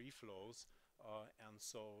and debris flows. And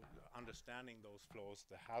so understanding those flows,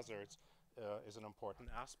 the hazards, is an important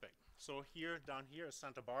aspect. So here, down here is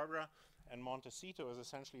Santa Barbara, and Montecito is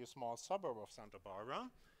essentially a small suburb of Santa Barbara.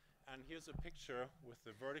 And here's a picture with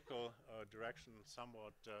the vertical direction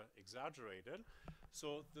somewhat exaggerated.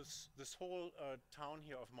 So this whole town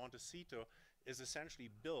here of Montecito is essentially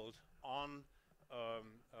built on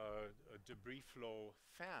a debris flow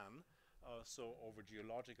fan. So over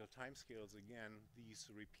geological timescales, again, these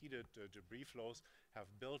repeated debris flows have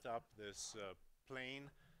built up this plain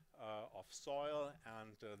of soil,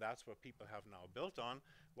 and that's what people have now built on.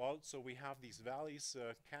 Well, so we have these valleys,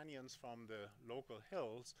 canyons from the local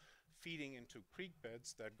hills feeding into creek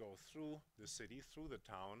beds that go through the city, through the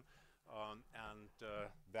town, and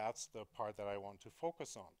that's the part that I want to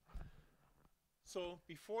focus on. So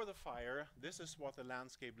before the fire, this is what the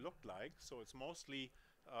landscape looked like. So it's mostly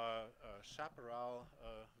chaparral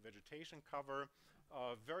vegetation cover,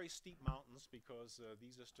 very steep mountains because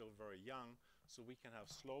these are still very young, so we can have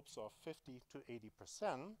slopes of 50 to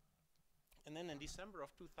 80%. And then in December of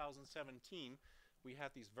 2017, we had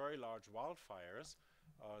these very large wildfires.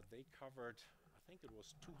 They covered, I think it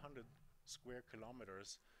was 200 square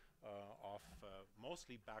kilometers of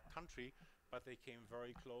mostly backcountry, but they came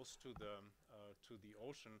very close to the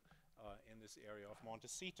ocean in this area of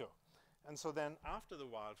Montecito. And so then after the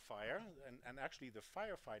wildfire, and actually the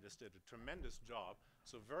firefighters did a tremendous job,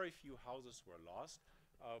 so very few houses were lost.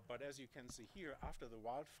 But as you can see here, after the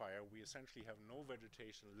wildfire, we essentially have no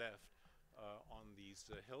vegetation left on these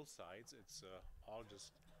hillsides. It's all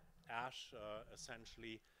just ash,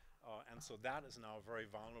 essentially. And so that is now very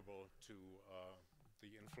vulnerable to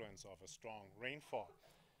the influence of a strong rainfall.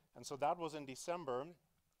 And so that was in December.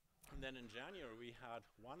 And then in January, we had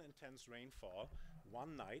one intense rainfall,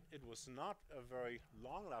 one night. It was not a very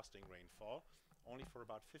long-lasting rainfall, only for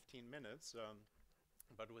about 15 minutes.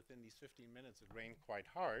 But within these 15 minutes, it rained quite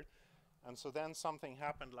hard. And so then something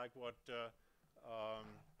happened like what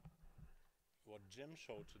Jim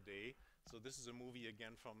showed today. So this is a movie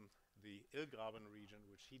again from the Illgraben region,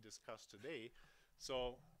 which he discussed today.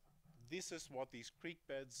 So this is what these creek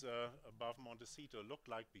beds above Montecito looked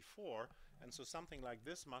like before. And so something like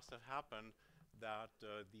this must have happened, that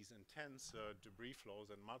these intense debris flows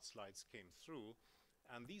and mudslides came through.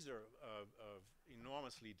 And these are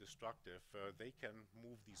enormously destructive. They can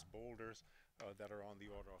move these boulders that are on the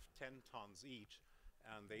order of 10 tons each,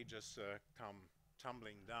 and they just come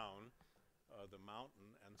tumbling down the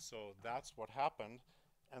mountain. And so that's what happened.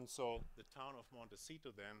 And so the town of Montecito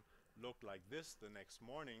then looked like this the next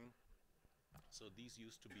morning. So these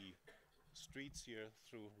used to be streets here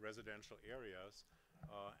through residential areas,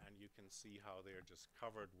 and you can see how they're just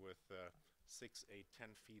covered with 6, 8, 10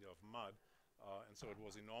 feet of mud. And so it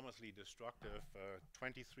was enormously destructive.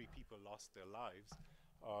 23 people lost their lives.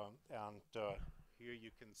 And here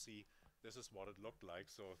you can see this is what it looked like.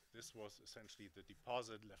 So this was essentially the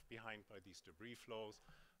deposit left behind by these debris flows.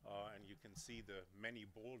 And you can see the many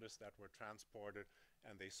boulders that were transported,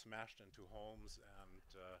 and they smashed into homes, and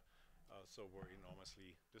so were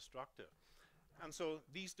enormously destructive. And so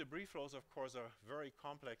these debris flows, of course, are very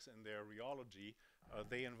complex in their rheology.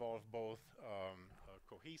 They involve both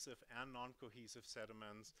cohesive and non-cohesive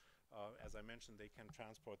sediments. As I mentioned, they can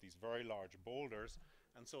transport these very large boulders.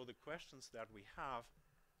 And so the questions that we have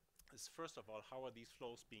is, first of all, how are these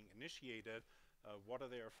flows being initiated? What are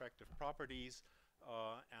their effective properties?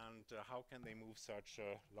 And how can they move such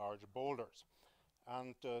large boulders?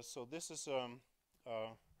 And so this is a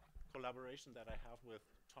collaboration that I have with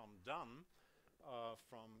Tom Dunn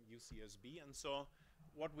from UCSB. And so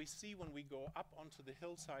what we see when we go up onto the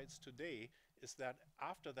hillsides today is that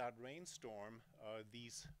after that rainstorm,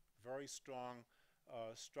 these very strong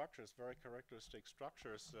structures, very characteristic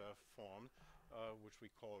structures formed, which we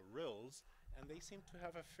call rills, and they seem to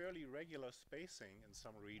have a fairly regular spacing in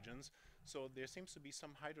some regions. So there seems to be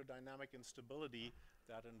some hydrodynamic instability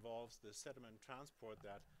that involves the sediment transport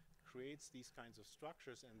that creates these kinds of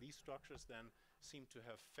structures, and these structures then seem to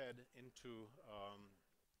have fed into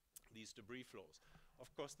these debris flows.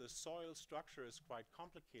 Of course, the soil structure is quite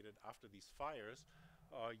complicated after these fires.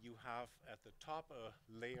 You have at the top a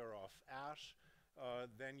layer of ash.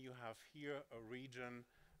 Then you have here a region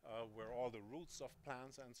where all the roots of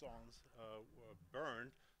plants and so on were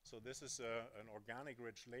burned. So this is an organic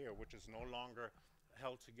rich layer which is no longer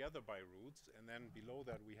held together by roots. And then below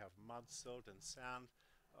that we have mud, silt, and sand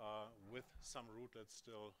with some rootlets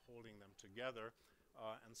still holding them together.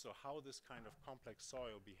 And so how this kind of complex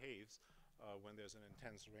soil behaves when there's an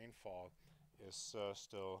intense rainfall is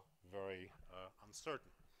still very uncertain.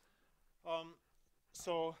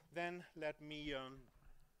 So then let me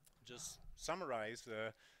just summarize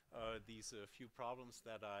these few problems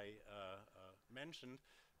that I mentioned.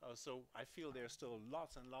 So I feel there's still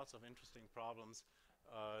lots and lots of interesting problems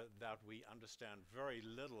that we understand very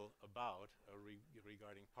little about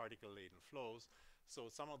regarding particle-laden flows. So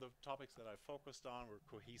some of the topics that I focused on were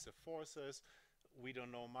cohesive forces. We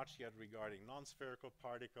don't know much yet regarding non-spherical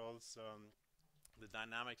particles, the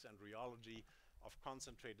dynamics and rheology of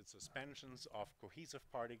concentrated suspensions of cohesive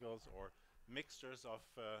particles or mixtures of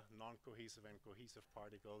non-cohesive and cohesive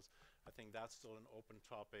particles. I think that's still an open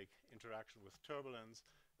topic. Interaction with turbulence,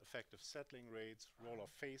 effective settling rates, role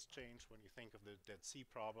of phase change when you think of the Dead Sea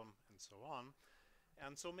problem, and so on.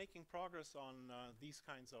 And so making progress on these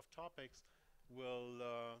kinds of topics will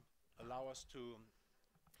allow us to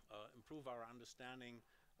improve our understanding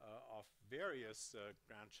of various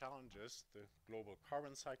grand challenges, the global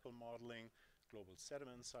carbon cycle modeling, global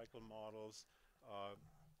sediment cycle models,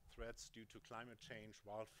 threats due to climate change,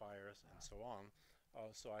 wildfires, and so on.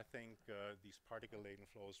 So I think these particle-laden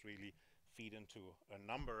flows really feed into a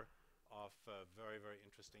number of very, very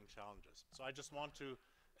interesting challenges. So I just want to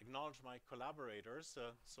acknowledge my collaborators,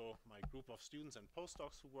 so my group of students and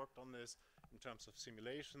postdocs who worked on this in terms of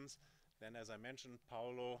simulations. Then, as I mentioned,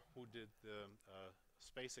 Paolo, who did the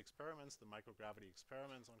space experiments, the microgravity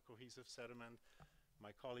experiments on cohesive sediment.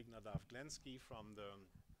 My colleague Nadav Glensky from the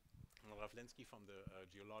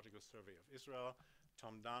Geological Survey of Israel,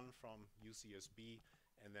 Tom Dunn from UCSB,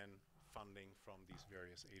 and then funding from these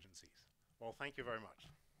various agencies. Well, thank you very much.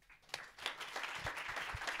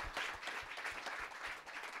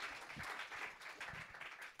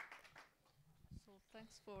 So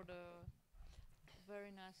thanks for the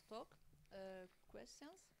very nice talk.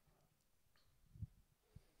 Questions?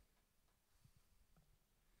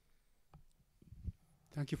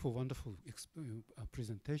 Thank you for wonderful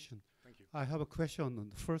presentation. Thank you. I have a question on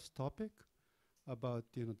the first topic about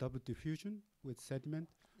double diffusion with sediment.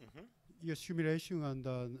 Mm-hmm. Your simulation and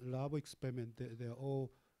lab experiment, they're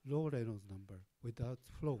all low Reynolds number without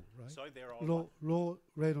flow, right? Sorry, they're all low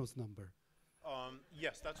Reynolds number.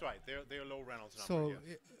 Yes, that's right. They're low Reynolds number. So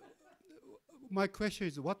yes. My question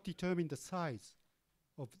is, what determines the size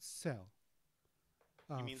of cell?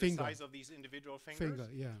 You mean finger. the size of these individual fingers? Finger,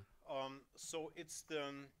 yeah. So it's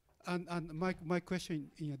the And my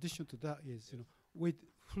question in addition to that is, with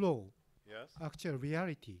flow, yes. actual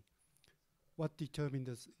reality, what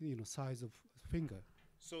determines the size of finger?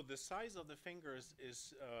 So the size of the fingers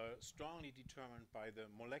is strongly determined by the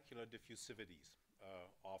molecular diffusivities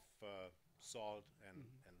of salt and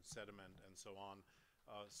sediment and so on.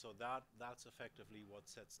 So that's effectively what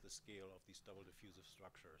sets the scale of these double diffusive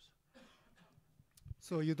structures.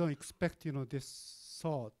 So you don't expect, this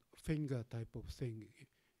salt finger type of thing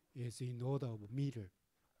is in order of a meter.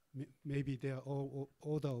 Maybe they are all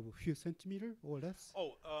order of a few centimeter or less?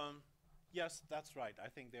 Oh, yes, that's right. I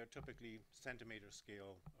think they're typically centimeter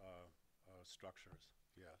scale structures,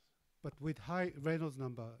 yes. But with high Reynolds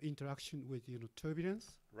number interaction with,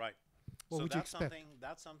 turbulence? Right. What so would you expect?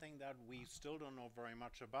 That's something that we still don't know very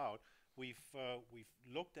much about. We've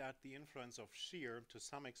looked at the influence of shear to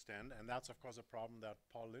some extent, and that's of course a problem that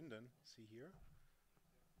Paul Linden, see here?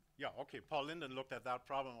 Yeah, okay, Paul Linden looked at that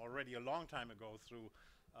problem already a long time ago through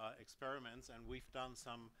experiments, and we've done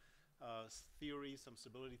some theory, some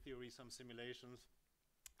stability theory, some simulations,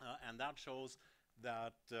 and that shows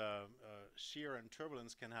that shear and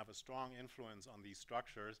turbulence can have a strong influence on these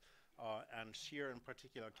structures, and shear in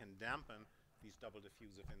particular can dampen these double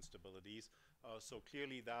diffusive instabilities. So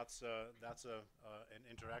clearly that's an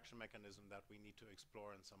interaction mechanism that we need to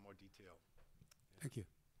explore in some more detail. Yeah. Thank you.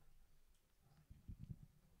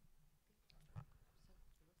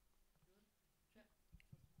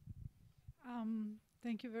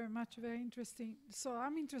 Thank you very much. Very interesting. So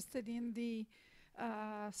I'm interested in the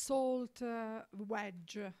salt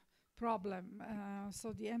wedge problem.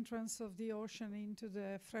 So the entrance of the ocean into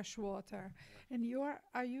the fresh water. Yeah.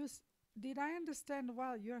 And did I understand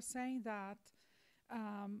well? You're saying that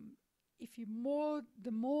the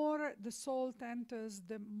more the salt enters,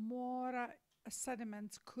 the more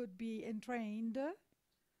sediments could be entrained.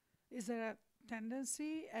 Is there a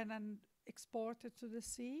tendency and then exported to the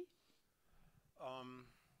sea?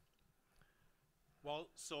 Well,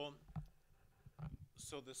 so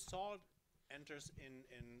the salt enters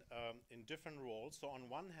in different roles. So on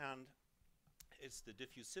one hand, it's the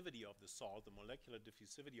diffusivity of the salt, the molecular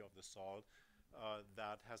diffusivity of the salt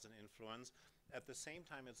that has an influence. At the same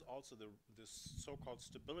time, it's also the so-called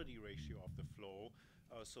stability ratio of the flow.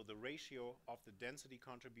 So the ratio of the density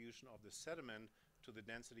contribution of the sediment to the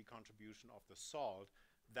density contribution of the salt,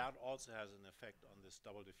 that also has an effect on this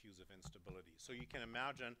double diffusive instability. So you can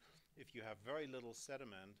imagine if you have very little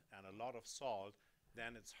sediment and a lot of salt,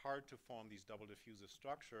 then it's hard to form these double diffusive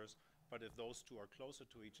structures, but if those two are closer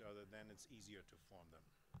to each other, then it's easier to form them.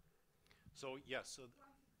 So yes, so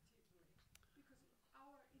quantitatively, because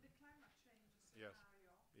our in the climate change yes,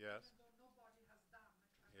 scenario, yes, even though nobody has done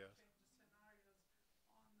climate yes, change scenarios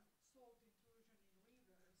on salt intrusion in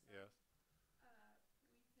rivers, yes, we think that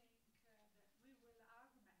we will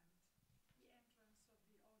augment the entrance of the ocean into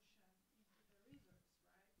the rivers, right?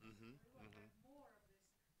 mm-hmm, We will mm-hmm. have more of this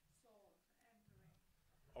salt entering.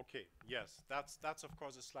 Okay, yes, that's of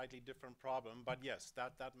course a slightly different problem, but yes,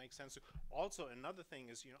 that makes sense. Also, another thing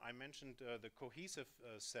is, you know, I mentioned the cohesive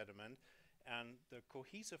sediment, and the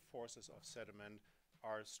cohesive forces of sediment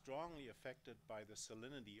are strongly affected by the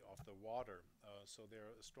salinity of the water. So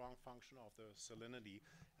they're a strong function of the salinity,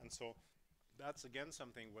 and so that's again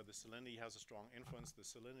something where the salinity has a strong influence. The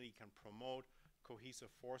salinity can promote cohesive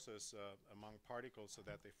forces among particles so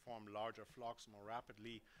that they form larger flocks more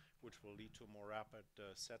rapidly, which will lead to more rapid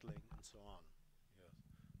settling and so on. Yes.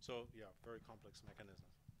 So yeah, very complex mechanisms.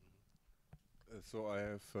 So I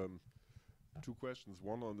have two questions.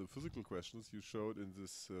 One on the physical questions you showed in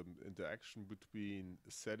this interaction between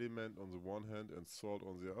sediment on the one hand and salt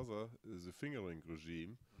on the other is a fingering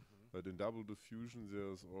regime. But in double diffusion,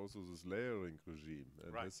 there's also this layering regime.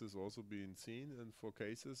 And Right. this has also been seen in 4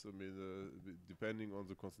 cases. I mean, depending on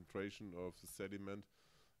the concentration of the sediment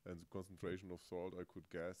and the concentration of salt, I could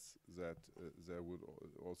guess that there would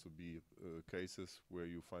also be cases where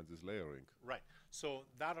you find this layering. Right. So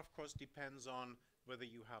that, of course, depends on whether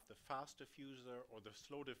you have the fast diffuser or the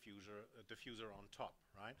slow diffuser on top,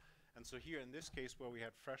 right? And so here in this case, where we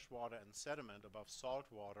had fresh water and sediment above salt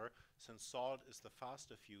water, since salt is the fast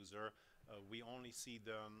diffuser, we only see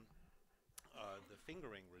the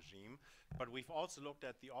fingering regime. But we've also looked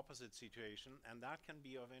at the opposite situation, and that can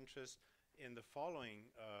be of interest in the following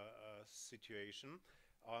situation.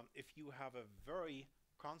 If you have a very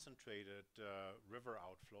concentrated river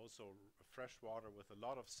outflow, so fresh water with a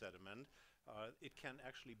lot of sediment, it can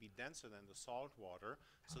actually be denser than the salt water.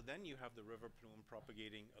 So then you have the river plume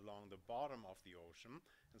propagating along the bottom of the ocean.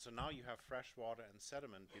 And so now you have fresh water and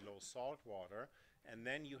sediment below salt water. And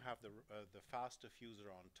then you have the fast diffuser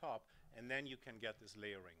on top. And then you can get this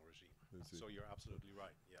layering regime. So you're absolutely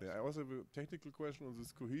right. Yes. Yeah, I also have a technical question on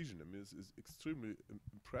this cohesion. I mean, it's extremely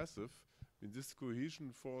impressive. I mean, this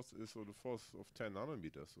cohesion force is on the force of 10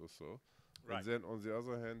 nanometers or so. Right. And then on the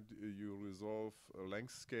other hand, you resolve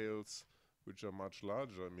length scales which are much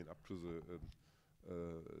larger. I mean, up to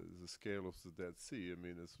the scale of the Dead Sea. I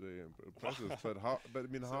mean, it's very impressive. But how? But I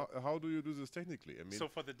mean, So how do you do this technically? I mean, so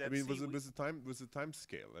for the Dead I mean, Sea, with the time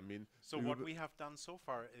scale. I mean, so what we have done so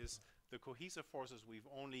far is the cohesive forces we've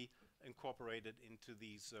only incorporated into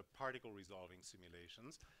these particle resolving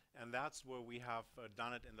simulations, and that's where we have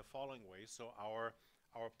done it in the following way. So our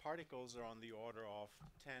particles are on the order of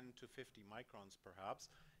 10 to 50 microns perhaps,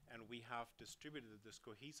 and we have distributed this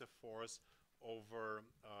cohesive force over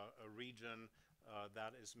a region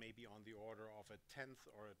that is maybe on the order of a 10th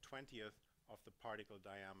or a 20th of the particle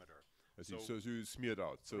diameter. I see. So you smeared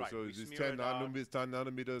out. So, right, so we this smear 10 it out. 10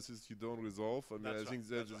 nanometers is you don't resolve. I mean, That's I think right,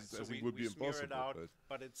 that that's right. just, So I think we would be smear impossible. it out, Right?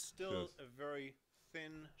 but it's still Yes. a very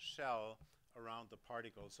thin shell around the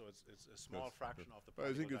particle, so it's a small Yes, fraction yes. of the But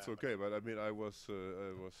particle I think it's diameter. okay. But I mean, I was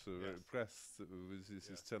very Yes. impressed with this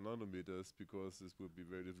Yes. 10 nanometers because this would be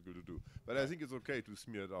very difficult to do. But I think it's okay to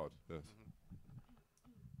smear it out. Yes.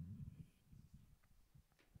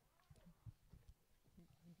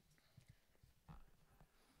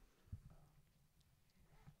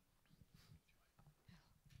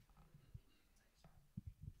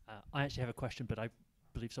 I actually have a question, but I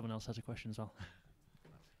believe someone else has a question as well.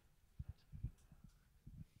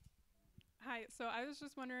 Hi, so I was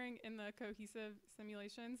just wondering in the cohesive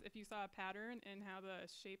simulations if you saw a pattern in how the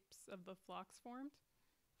shapes of the flocks formed?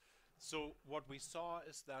 So what we saw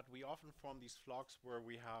is that we often form these flocks where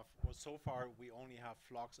we have, well, so far we only have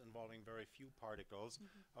flocks involving very few particles.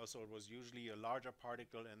 So it was usually a larger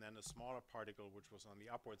particle and then a smaller particle which was on the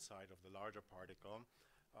upward side of the larger particle.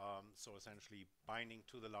 So essentially binding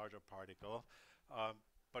to the larger particle.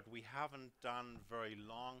 But we haven't done very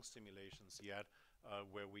long simulations yet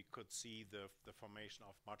where we could see the formation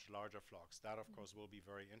of much larger flocks. That, of course, will be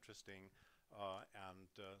very interesting. And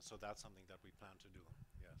so that's something that we plan to do,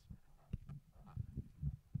 yes.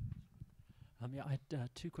 Yeah, I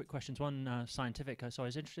had 2 quick questions. One scientific. So I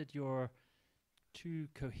was interested your 2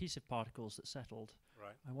 cohesive particles that settled.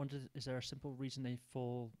 Right. I wondered, is there a simple reason they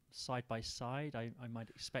fall side by side? I might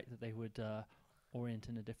expect that they would orient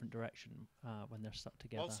in a different direction when they're stuck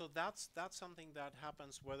together. Also, that's something that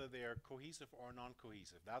happens whether they are cohesive or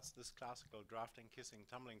non-cohesive. That's this classical drafting, kissing,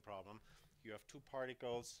 tumbling problem. You have 2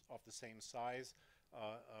 particles of the same size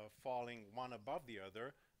falling one above the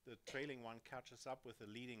other. The trailing one catches up with the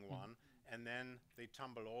leading one, and then they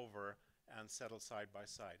tumble over, and settle side by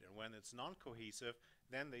side. And when it's non-cohesive,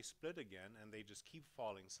 then they split again and they just keep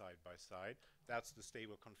falling side by side. That's the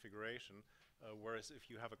stable configuration. Whereas if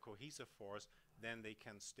you have a cohesive force, then they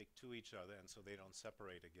can stick to each other and so they don't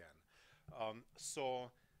separate again.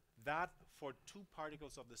 So that for two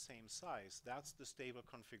particles of the same size, that's the stable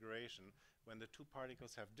configuration. When the two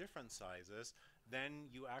particles have different sizes, then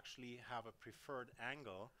you actually have a preferred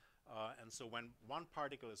angle. And so when one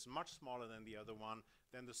particle is much smaller than the other one,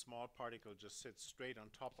 then the small particle just sits straight on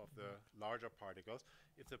top of the larger particles.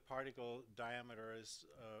 If the particle diameter is,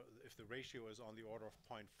 if the ratio is on the order of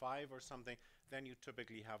 0.5 or something, then you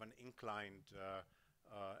typically have an inclined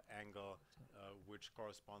angle which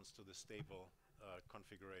corresponds to the stable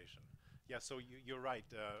configuration. Yeah, so you're right.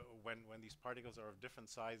 When these particles are of different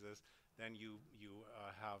sizes, then you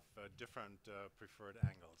have different preferred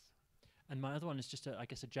angles. And my other one is just, I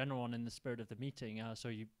guess, a general one in the spirit of the meeting. So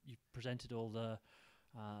you presented all the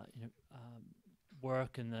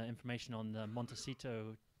work and the information on the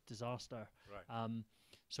Montecito disaster. Right.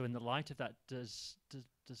 So in the light of that, does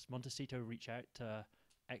Montecito reach out to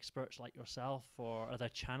experts like yourself, or are there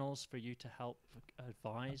channels for you to help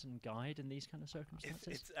advise and guide in these kind of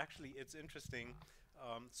circumstances? It's interesting.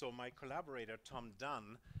 So my collaborator Tom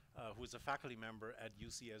Dunn, who's a faculty member at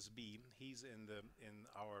UCSB, he's in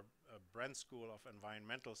our Brent School of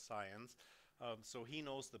Environmental Science. So he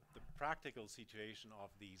knows the practical situation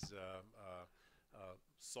of these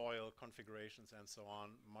soil configurations and so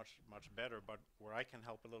on much better. But where I can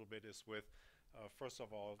help a little bit is with first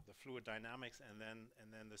of all the fluid dynamics and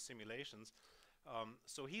then the simulations.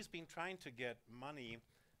 So he's been trying to get money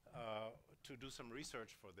to do some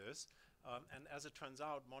research for this. And as it turns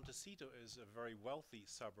out, Montecito is a very wealthy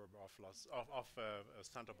suburb of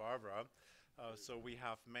Santa Barbara. So we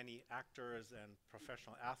have many actors and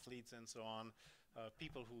professional athletes and so on.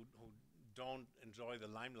 People who don't enjoy the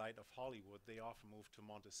limelight of Hollywood, they often move to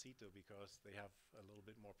Montecito because they have a little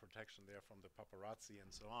bit more protection there from the paparazzi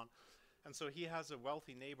and so on. And so he has a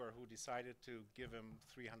wealthy neighbor who decided to give him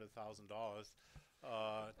 $300,000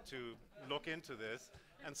 to look into this.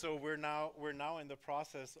 And so we're now in the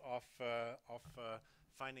process of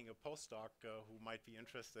finding a postdoc who might be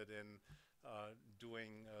interested in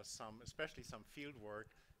doing especially some field work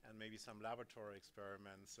and maybe some laboratory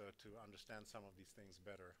experiments to understand some of these things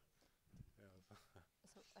better. Yeah.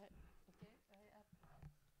 So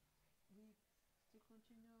we still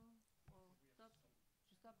continue or stop?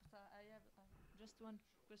 To stop. So I have just one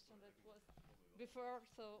question that was before.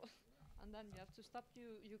 So and then you have to stop.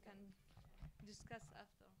 You can discuss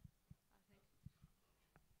after.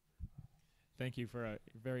 Thank you for a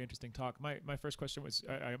very interesting talk. My first question was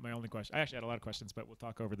my only question. I actually had a lot of questions, but we'll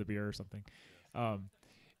talk over the beer or something.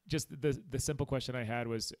 Just the simple question I had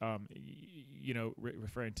was,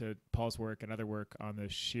 referring to Paul's work and other work on the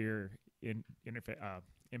shear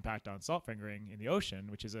impact on salt fingering in the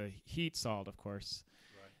ocean, which is a heat salt, of course.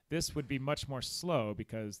 Right. This would be much more slow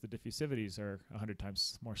because the diffusivities are 100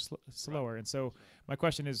 times more slower. Right. And so my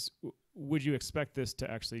question is, would you expect this to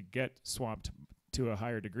actually get swamped to a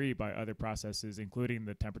higher degree by other processes, including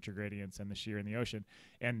the temperature gradients and the shear in the ocean?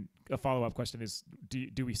 And a follow-up question is,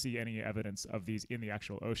 do we see any evidence of these in the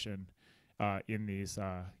actual ocean in these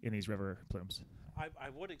river plumes? I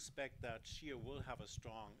would expect that shear will have a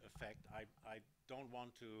strong effect. I don't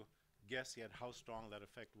want to guess yet how strong that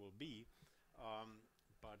effect will be,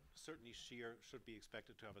 but certainly shear should be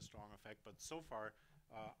expected to have a strong effect. But so far,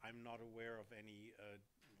 I'm not aware of any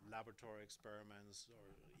laboratory experiments or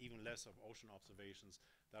even less of ocean observations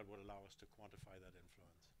that would allow us to quantify that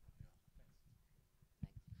influence. Yeah. Thanks.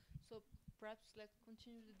 So perhaps let's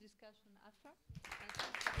continue the discussion after.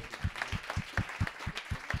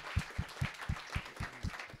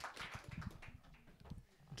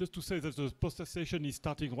 Just to say that the poster session is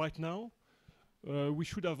starting right now. We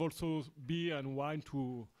should have also beer and wine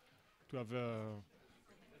to have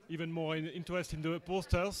even more interest in the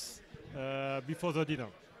posters before the dinner.